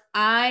look.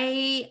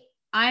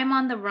 I'm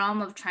on the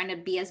realm of trying to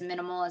be as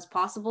minimal as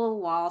possible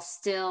while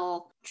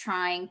still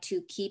trying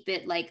to keep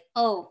it like,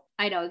 oh,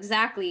 I know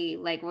exactly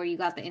like where you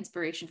got the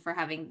inspiration for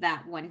having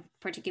that one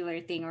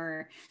particular thing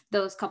or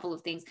those couple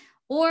of things.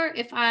 Or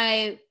if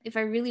I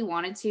really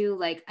wanted to,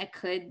 like, I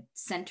could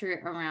center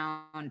it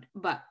around,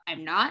 but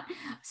I'm not,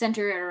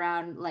 center it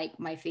around like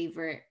my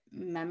favorite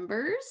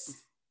members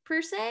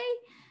per se,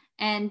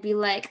 and be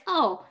like,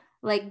 oh,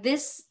 like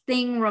this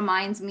thing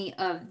reminds me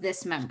of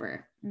this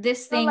member.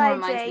 This Don't thing lie,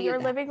 reminds Jay. me Your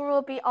of that. living room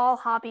will be all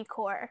hobby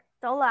core.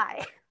 Don't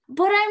lie.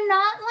 But I'm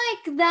not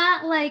like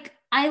that. Like,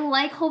 I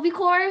like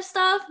hobbycore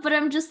stuff, but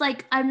I'm just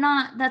like,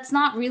 that's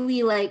not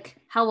really like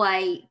how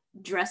I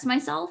dress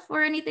myself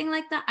or anything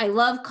like that. I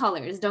love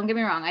colors, don't get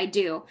me wrong, I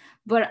do.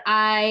 But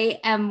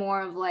I am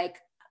more of like,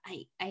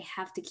 I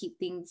have to keep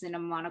things in a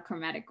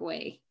monochromatic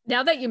way.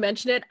 Now that you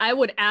mention it, I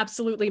would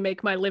absolutely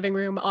make my living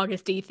room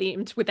August D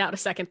themed without a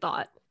second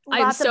thought.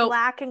 Lots of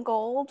black and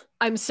gold.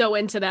 I'm so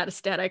into that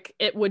aesthetic.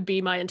 It would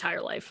be my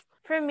entire life.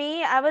 For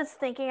me, I was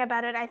thinking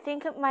about it. I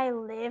think my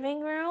living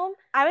room,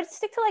 I would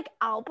stick to like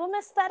album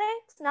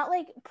aesthetics, not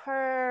like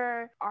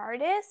per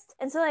artist.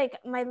 And so like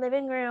my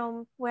living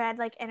room where I'd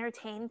like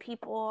entertain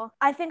people,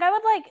 I think I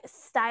would like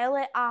style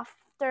it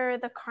after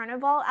the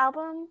Carnival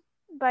album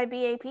by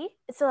BAP.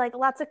 So like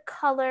lots of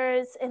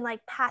colors and like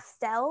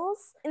pastels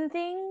and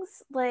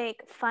things,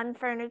 like fun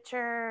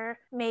furniture,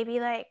 maybe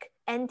like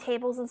end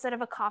tables instead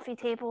of a coffee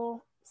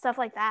table, stuff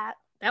like that.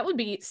 That would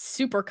be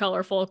super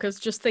colorful, because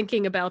just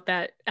thinking about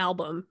that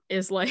album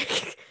is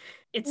like,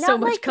 it's Not so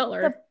much like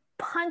color. The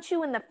punch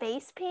you in the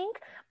face pink,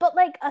 but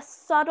like a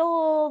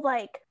subtle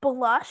like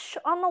blush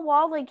on the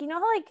wall. Like, you know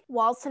how like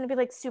walls tend to be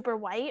like super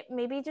white?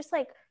 Maybe just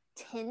like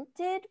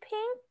tinted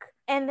pink,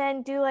 and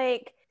then do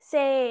like,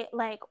 say,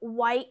 like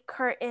white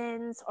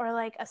curtains or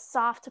like a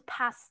soft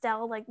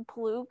pastel like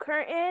blue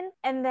curtain,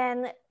 and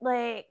then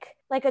like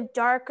a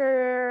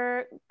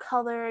darker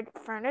colored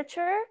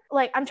furniture.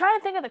 Like, I'm trying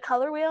to think of the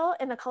color wheel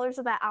and the colors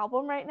of that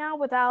album right now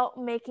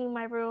without making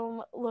my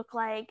room look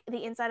like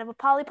the inside of a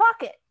Polly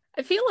Pocket.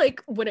 I feel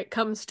like when it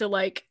comes to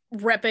like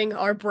repping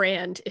our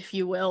brand, if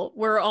you will,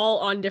 we're all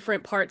on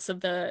different parts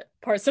of the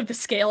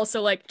scale.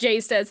 So like Jay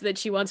says that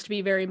she wants to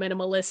be very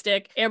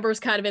minimalistic. Amber's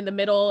kind of in the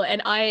middle,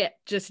 and I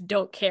just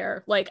don't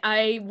care. Like,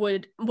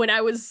 when I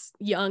was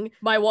young,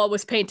 my wall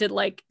was painted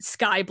like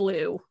sky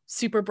blue,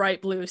 super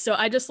bright blue. So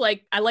I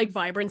like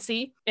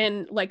vibrancy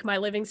in like my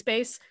living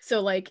space. So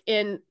like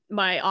in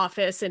my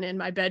office and in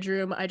my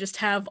bedroom, I just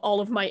have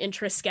all of my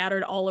interests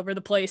scattered all over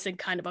the place and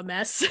kind of a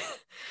mess.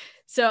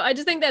 So I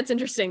just think that's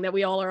interesting that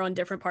we all are on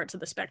different parts of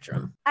the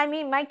spectrum. I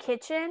mean, my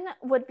kitchen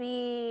would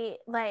be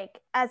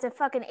like as if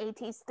fucking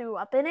ATs threw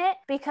up in it,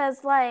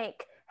 because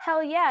like,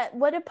 hell yeah,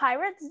 what do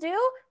pirates do?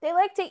 They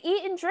like to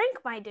eat and drink,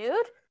 my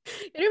dude.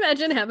 Can you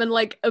imagine having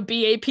like a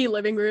BAP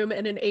living room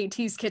and an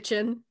AT's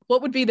kitchen?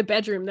 What would be the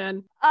bedroom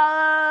then?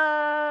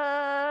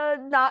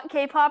 Not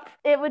K-pop.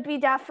 It would be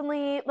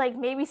definitely like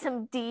maybe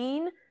some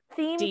Dean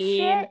themed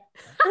shit.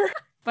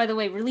 By the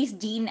way, release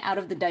Dean out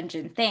of the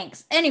dungeon.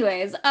 Thanks.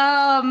 Anyways,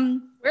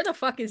 where the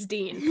fuck is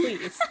Dean,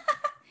 please?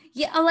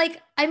 Yeah,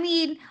 like, I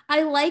mean,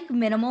 I like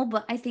minimal,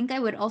 but I think I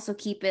would also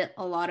keep it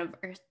a lot of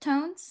earth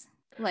tones.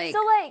 Like,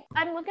 so like,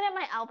 I'm looking at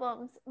my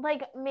albums,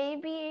 like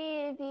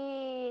maybe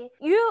you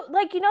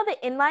know the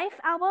In Life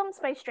albums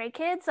by Stray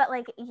Kids, that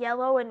like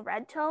yellow and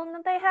red tone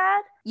that they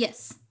had?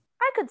 Yes.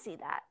 I could see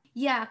that.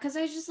 Yeah, because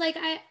I was just like,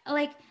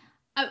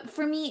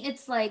 for me,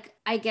 it's like,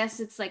 I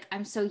guess it's like,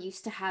 I'm so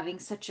used to having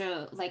such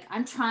a, like,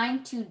 I'm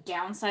trying to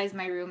downsize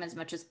my room as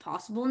much as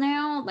possible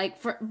now. Like,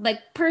 for, like,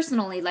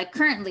 personally, like,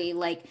 currently,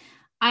 like,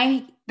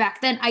 back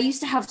then, I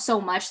used to have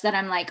so much that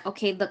I'm like,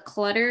 okay, the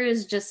clutter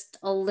is just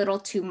a little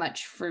too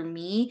much for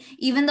me.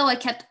 Even though I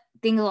kept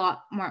things a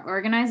lot more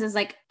organized, it's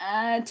like,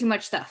 too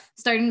much stuff.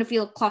 Starting to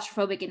feel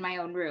claustrophobic in my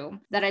own room.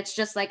 That it's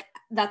just like,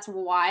 that's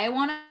why I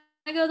want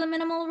to go the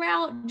minimal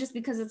route, just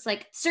because it's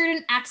like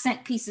certain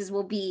accent pieces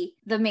will be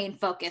the main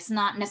focus,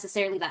 not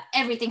necessarily that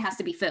everything has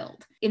to be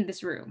filled in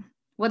this room.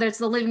 Whether it's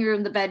the living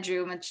room, the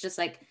bedroom, it's just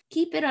like,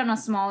 keep it on a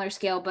smaller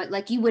scale, but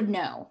like you would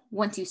know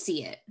once you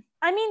see it.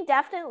 I mean,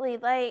 definitely,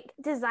 like,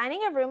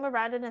 designing a room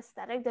around an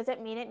aesthetic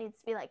doesn't mean it needs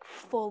to be like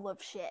full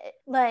of shit.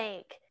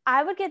 Like,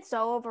 I would get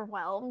so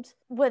overwhelmed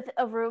with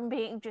a room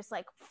being just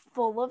like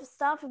full of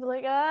stuff. I'd be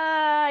like,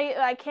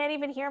 I can't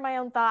even hear my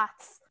own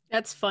thoughts.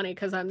 That's funny,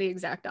 because I'm the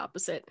exact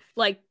opposite.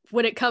 Like,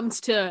 when it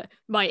comes to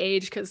my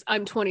age, because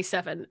I'm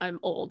 27, I'm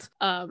old.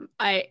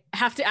 I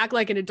have to act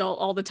like an adult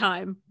all the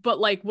time.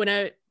 But like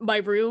my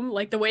room,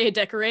 like the way I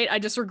decorate, I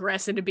just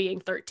regress into being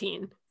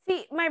 13.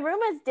 See, my room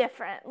is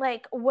different.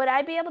 Like, would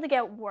I be able to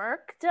get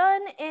work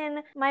done in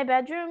my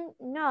bedroom?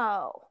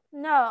 No.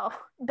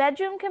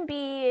 Bedroom can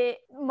be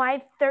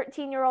my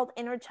 13-year-old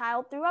inner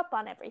child threw up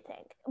on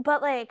everything.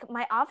 But like,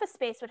 my office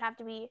space would have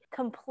to be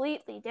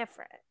completely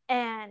different.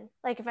 And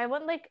like, if I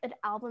went like an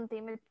album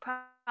theme, it'd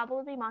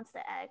probably be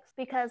Monster Eggs,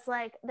 because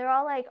like they're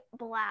all like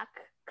black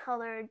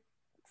colored,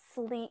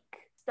 sleek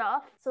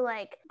stuff. So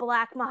like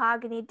black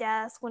mahogany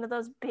desk, one of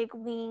those big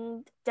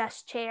winged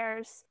desk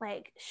chairs,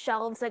 like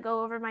shelves that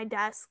go over my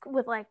desk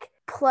with like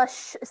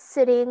plush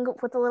sitting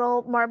with a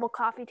little marble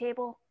coffee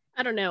table.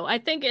 I don't know. I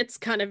think it's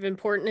kind of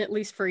important, at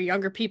least for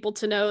younger people,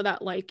 to know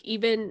that, like,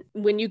 even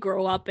when you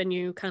grow up and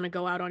you kind of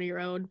go out on your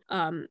own,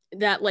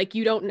 that, like,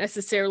 you don't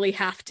necessarily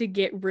have to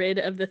get rid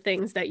of the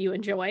things that you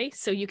enjoy.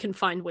 So you can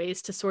find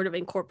ways to sort of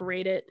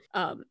incorporate it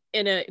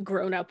in a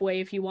grown-up way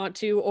if you want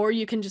to, or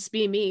you can just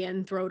be me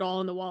and throw it all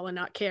on the wall and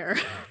not care.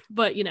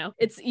 But, you know,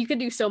 you can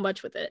do so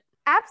much with it.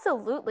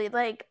 Absolutely.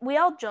 Like, we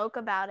all joke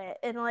about it.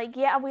 And, like,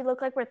 yeah, we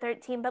look like we're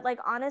 13, but, like,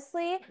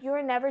 honestly,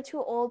 you're never too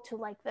old to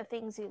like the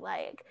things you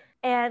like.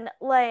 And,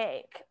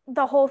 like,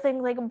 the whole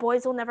thing, like,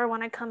 boys will never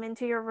want to come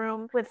into your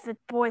room with the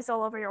boys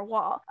all over your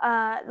wall.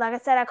 Like I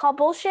said, I call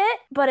bullshit,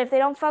 but if they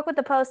don't fuck with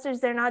the posters,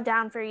 they're not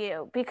down for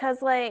you.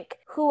 Because, like,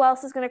 who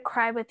else is going to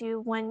cry with you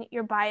when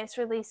your bias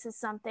releases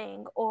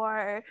something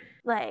or,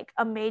 like,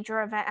 a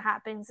major event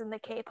happens in the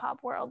K-pop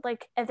world?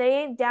 Like, if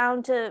they ain't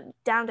down to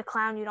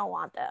clown, you don't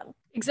want them.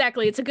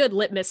 Exactly. It's a good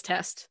litmus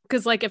test.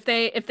 Because, like, if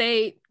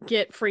they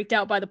get freaked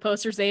out by the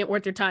posters, they ain't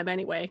worth their time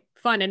anyway.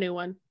 Find a new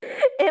one.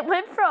 It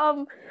went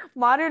from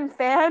modern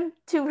fan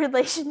to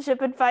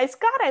relationship advice.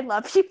 God, I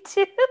love you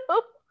too.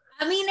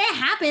 I mean, it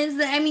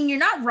happens. I mean, you're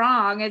not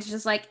wrong. It's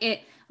just like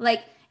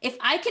if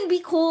I can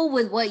be cool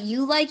with what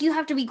you like, you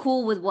have to be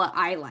cool with what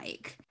I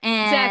like.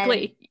 And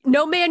exactly.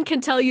 No man can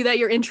tell you that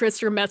your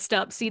interests are messed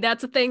up. See,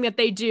 that's a thing that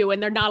they do,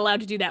 and they're not allowed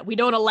to do that. We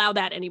don't allow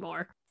that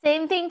anymore.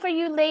 Same thing for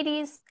you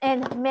ladies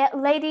and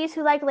ladies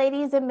who like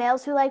ladies and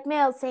males who like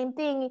males. Same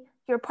thing.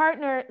 Your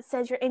partner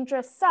says your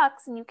interest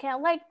sucks and you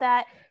can't like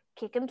that.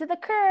 Kick him to the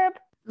curb.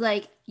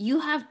 Like, you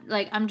have,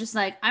 like, I'm just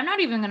like, I'm not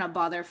even gonna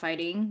bother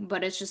fighting,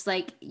 but it's just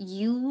like,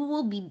 you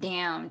will be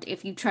damned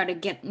if you try to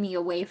get me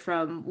away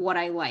from what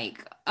I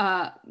like.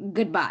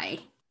 Goodbye.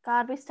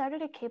 God, we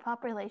started a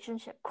K-pop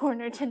relationship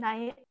corner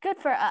tonight. Good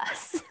for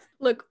us.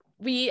 Look,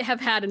 we have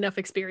had enough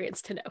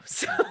experience to know,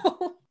 so.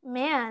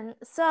 Man,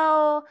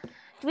 so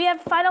do we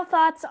have final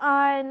thoughts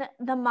on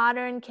the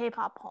modern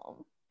K-pop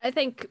home? I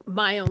think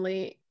my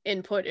only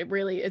input,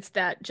 it's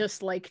that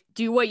just, like,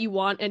 do what you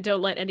want and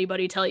don't let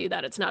anybody tell you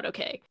that it's not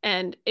okay.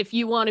 And if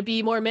you want to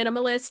be more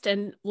minimalist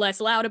and less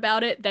loud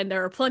about it, then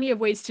there are plenty of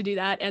ways to do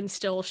that and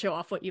still show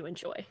off what you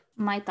enjoy.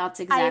 My thoughts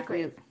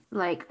exactly.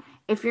 Like,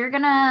 if you're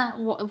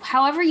gonna,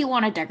 however you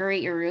want to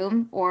decorate your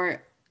room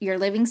or your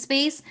living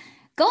space,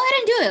 go ahead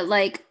and do it.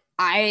 Like,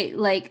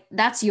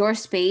 that's your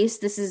space.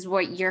 This is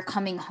what you're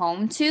coming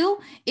home to.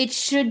 It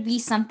should be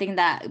something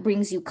that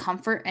brings you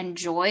comfort and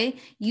joy.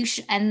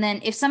 And then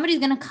if somebody's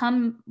going to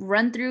come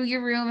run through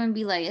your room and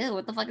be like, "Ew,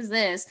 what the fuck is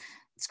this?"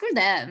 Screw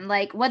them.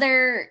 Like,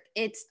 whether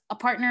it's a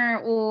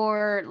partner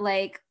or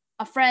like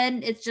a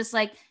friend, it's just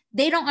like,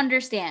 they don't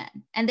understand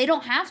and they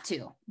don't have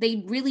to.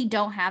 They really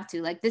don't have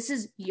to. Like, this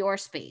is your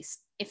space.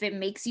 If it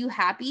makes you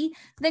happy,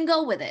 then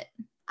go with it.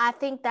 I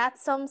think that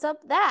sums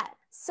up that.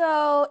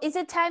 So is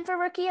it time for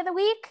Rookie of the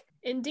Week?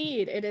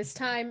 Indeed, it is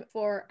time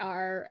for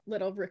our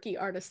little rookie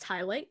artist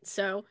highlight.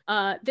 So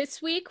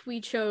this week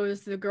we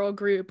chose the girl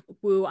group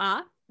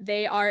Woo-ah.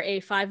 They are a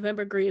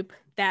 5-member group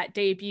that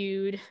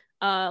debuted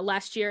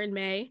last year in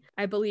May.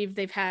 I believe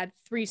they've had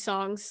 3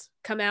 songs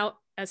come out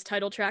as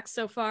title tracks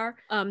so far.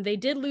 They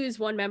did lose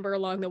 1 member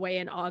along the way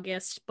in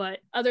August, but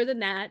other than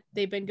that,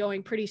 they've been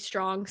going pretty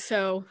strong.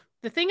 So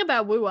the thing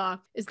about Woo-ah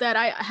is that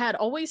I had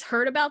always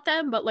heard about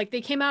them, but, like,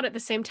 they came out at the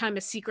same time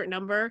as Secret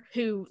Number,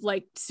 who,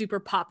 like, super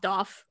popped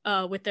off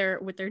with their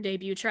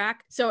debut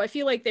track. So I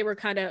feel like they were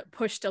kind of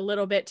pushed a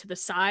little bit to the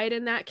side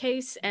in that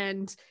case.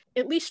 And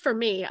at least for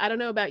me, I don't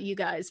know about you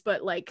guys,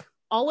 but, like,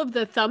 all of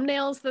the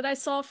thumbnails that I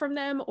saw from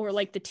them or,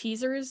 like, the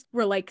teasers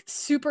were, like,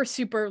 super,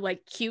 super,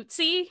 like,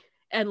 cutesy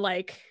and,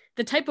 like,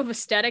 the type of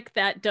aesthetic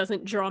that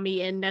doesn't draw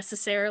me in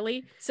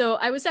necessarily. So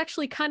I was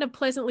actually kind of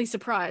pleasantly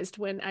surprised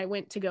when I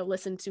went to go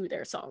listen to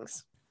their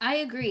songs. I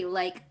agree.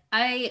 Like,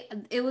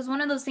 it was one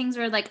of those things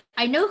where, like,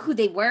 I know who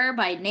they were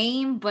by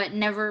name, but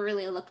never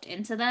really looked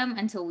into them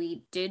until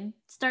we did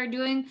start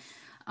doing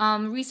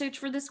research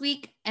for this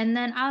week. And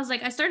then I was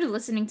like, I started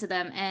listening to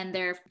them and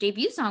their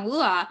debut song,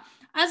 Woo-ah.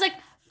 I was like,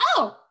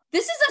 oh,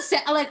 this is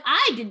like,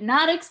 I did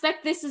not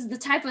expect this is the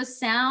type of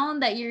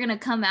sound that you're going to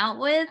come out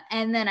with.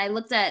 And then I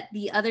looked at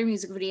the other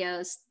music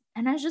videos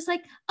and I was just like,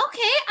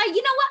 okay,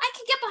 you know what? I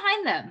can get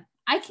behind them.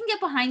 I can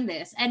get behind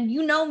this. And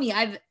you know me,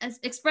 I've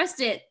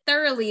expressed it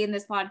thoroughly in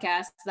this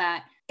podcast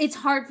that it's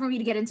hard for me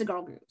to get into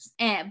girl groups.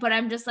 But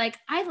I'm just like,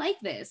 I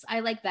like this. I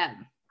like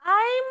them.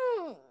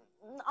 I'm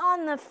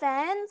on the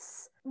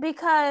fence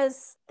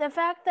because the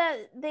fact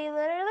that they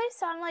literally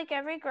sound like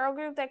every girl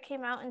group that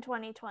came out in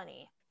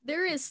 2020.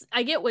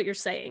 I get what you're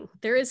saying.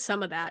 There is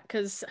some of that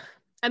because,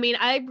 I mean,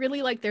 I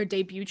really like their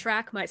debut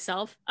track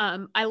myself.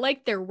 I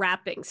like their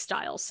rapping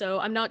style. So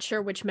I'm not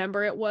sure which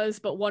member it was,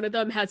 but one of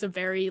them has a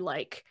very,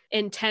 like,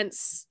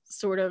 intense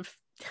sort of,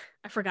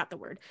 I forgot the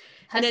word.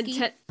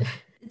 Husky.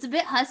 It's a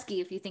bit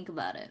husky if you think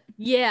about it.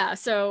 Yeah,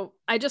 so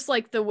I just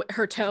like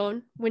her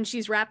tone when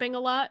she's rapping a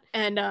lot.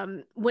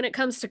 And when it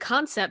comes to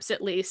concepts,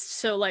 at least,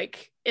 so,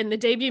 like, in the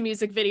debut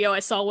music video, I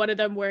saw one of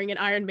them wearing an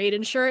Iron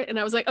Maiden shirt, and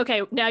I was like,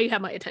 okay, now you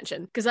have my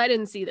attention, because I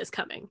didn't see this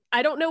coming.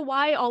 I don't know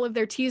why all of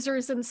their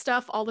teasers and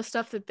stuff, all the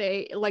stuff that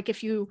they, like,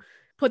 if you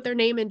put their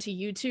name into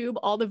YouTube,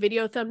 all the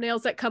video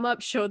thumbnails that come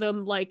up show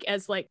them like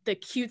as like the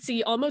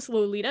cutesy, almost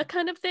Lolita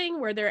kind of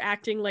thing where they're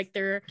acting like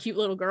they're cute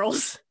little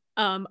girls.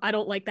 I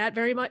don't like that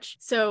very much.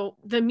 So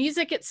the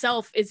music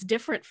itself is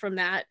different from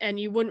that, and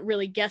you wouldn't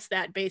really guess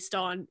that based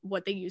on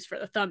what they use for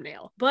the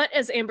thumbnail. But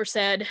as Amber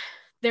said,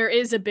 there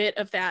is a bit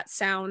of that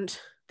sound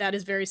that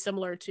is very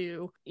similar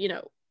to, you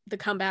know, the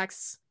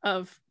comebacks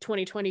of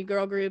 2020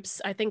 girl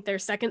groups. I think their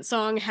second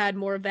song had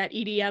more of that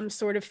EDM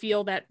sort of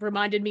feel that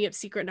reminded me of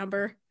Secret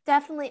Number.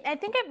 Definitely. I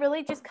think it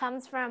really just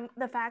comes from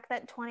the fact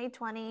that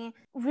 2020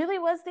 really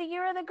was the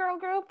year of the girl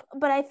group,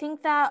 but I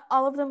think that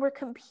all of them were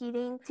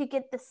competing to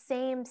get the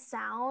same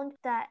sound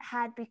that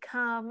had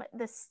become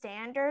the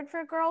standard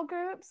for girl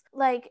groups,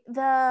 like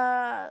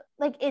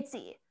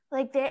ITZY.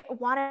 Like they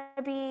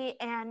Wannabe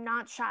and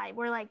Not Shy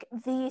were like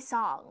the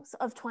songs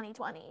of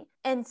 2020.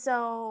 And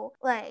so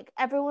like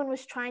everyone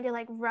was trying to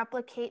like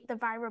replicate the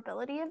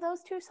virability of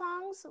those two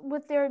songs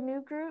with their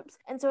new groups.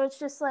 And so it's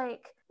just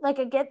like I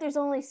get there's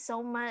only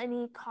so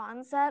many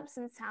concepts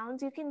and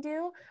sounds you can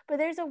do, but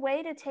there's a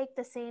way to take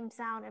the same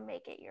sound and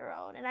make it your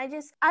own. And I don't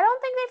think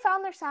they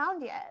found their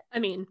sound yet. I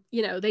mean,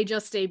 you know, they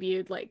just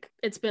debuted, like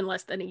it's been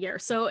less than a year.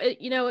 So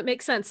it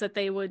makes sense that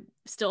they would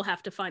still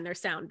have to find their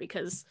sound,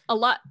 because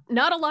not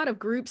a lot of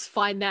groups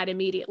find that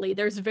immediately.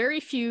 There's very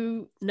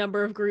few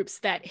number of groups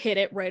that hit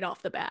it right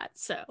off the bat.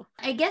 So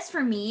I guess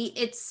for me,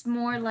 it's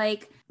more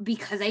like,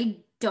 because I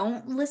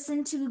don't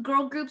listen to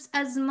girl groups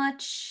as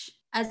much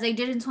as I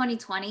did in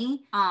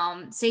 2020,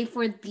 save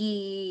for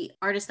the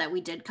artists that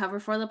we did cover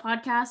for the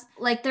podcast,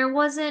 like there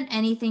wasn't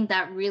anything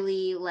that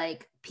really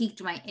like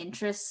piqued my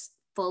interest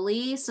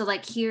fully. So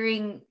like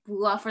hearing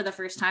Bua for the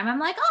first time, I'm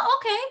like, oh,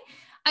 okay.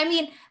 I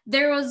mean,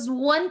 there was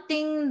one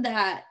thing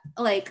that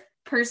like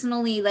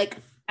personally, like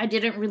I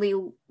didn't really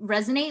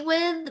resonate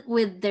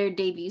with their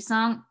debut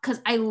song,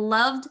 because I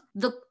loved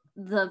the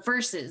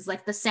verses,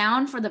 like the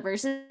sound for the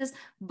verses,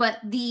 but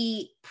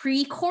the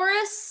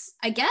pre-chorus,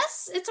 I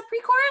guess it's a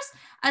pre-chorus,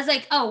 I was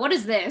like, oh, what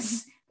is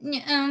this?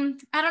 I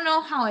don't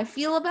know how I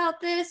feel about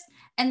this.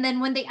 And then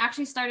when they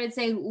actually started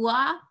saying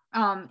 "ua"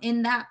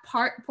 in that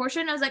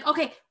portion, I was like,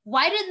 okay,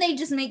 why didn't they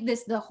just make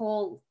this the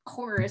whole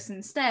chorus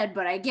instead?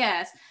 But I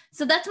guess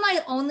so. That's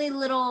my only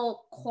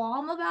little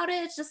qualm about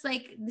it. It's just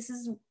like, this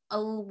is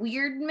a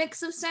weird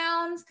mix of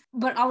sounds,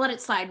 but I'll let it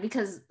slide,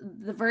 because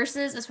the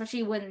verses,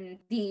 especially when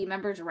the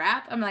members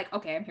rap, I'm like,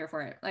 okay, I'm here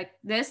for it. Like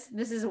this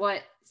is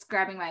what's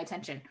grabbing my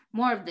attention.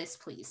 More of this,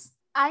 please.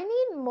 I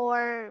need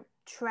more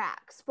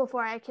tracks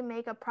before I can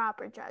make a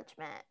proper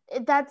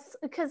judgment. That's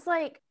because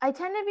like I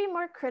tend to be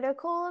more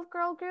critical of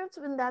girl groups,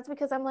 and that's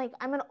because I'm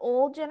an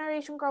old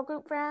generation girl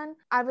group fan.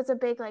 I was a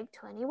big like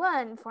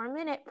 21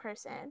 4-minute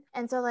person,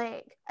 and so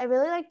like I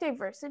really like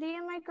diversity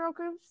in my girl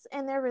groups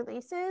and their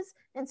releases,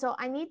 and so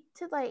I need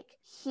to like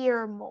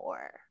hear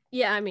more.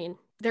 Yeah, I mean,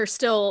 there's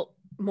still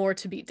more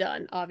to be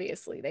done.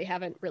 Obviously, they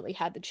haven't really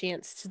had the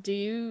chance to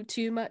do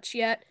too much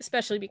yet,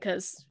 especially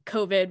because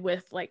COVID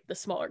with like the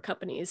smaller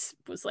companies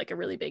was like a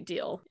really big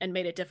deal and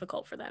made it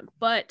difficult for them.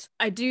 But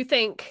I do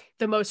think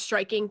the most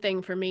striking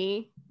thing for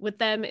me with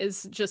them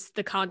is just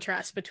the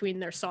contrast between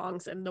their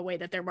songs and the way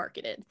that they're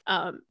marketed.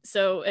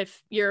 So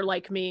if you're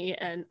like me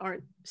and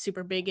aren't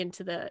super big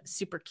into the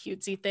super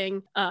cutesy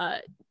thing,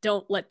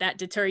 don't let that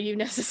deter you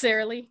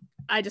necessarily.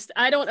 I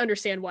don't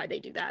understand why they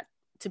do that,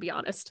 to be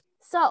honest.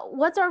 So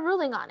what's our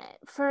ruling on it?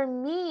 For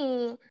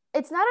me,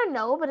 it's not a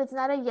no, but it's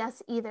not a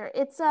yes either.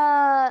 It's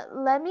a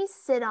let me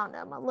sit on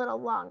them a little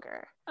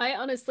longer.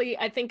 I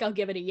think I'll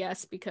give it a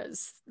yes,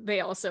 because they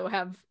also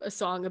have a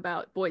song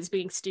about boys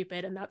being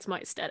stupid, and that's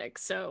my aesthetic.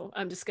 So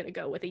I'm just going to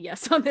go with a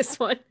yes on this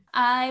one.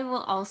 I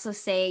will also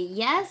say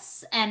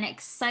yes, and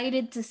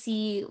excited to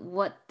see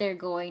what they're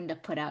going to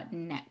put out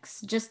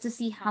next, just to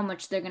see how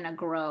much they're going to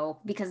grow,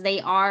 because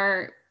they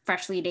are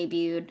freshly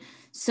debuted.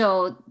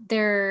 So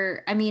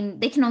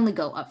they can only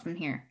go up from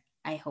here.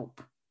 I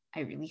hope. I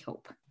really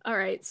hope. All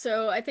right.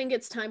 So I think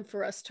it's time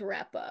for us to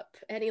wrap up.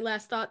 Any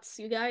last thoughts,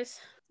 you guys?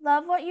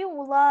 Love what you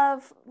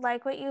love,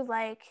 like what you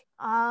like.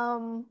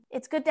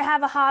 It's good to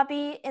have a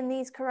hobby in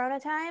these Corona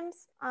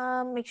times.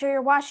 Make sure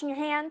you're washing your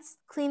hands,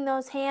 clean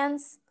those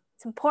hands.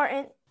 It's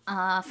important.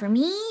 For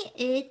me,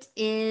 it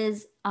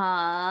is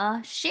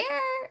share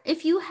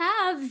if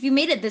you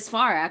made it this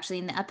far actually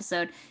in the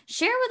episode,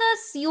 share with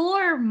us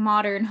your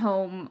modern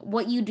home,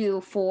 what you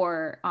do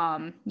for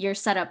your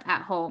setup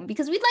at home,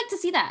 because we'd like to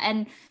see that.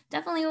 And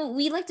definitely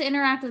we like to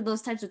interact with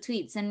those types of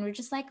tweets, and we're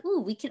just like,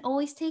 ooh, we can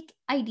always take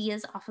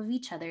ideas off of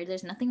each other.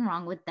 There's nothing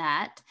wrong with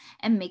that,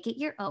 and make it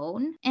your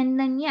own. And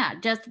then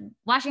just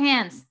wash your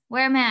hands,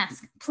 wear a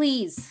mask,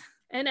 please.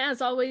 And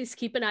as always,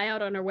 keep an eye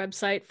out on our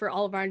website for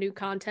all of our new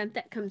content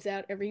that comes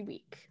out every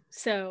week.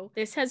 So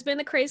this has been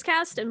the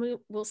Crazecast, and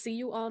we'll see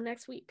you all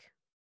next week.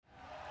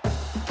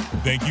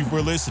 Thank you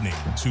for listening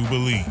to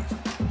Believe.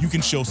 You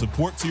can show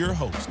support to your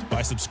host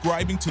by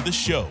subscribing to the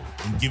show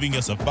and giving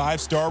us a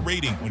 5-star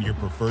rating on your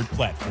preferred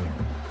platform.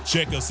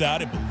 Check us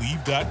out at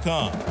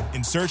Believe.com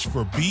and search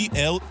for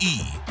BLEAV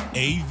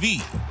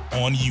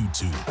on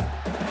YouTube.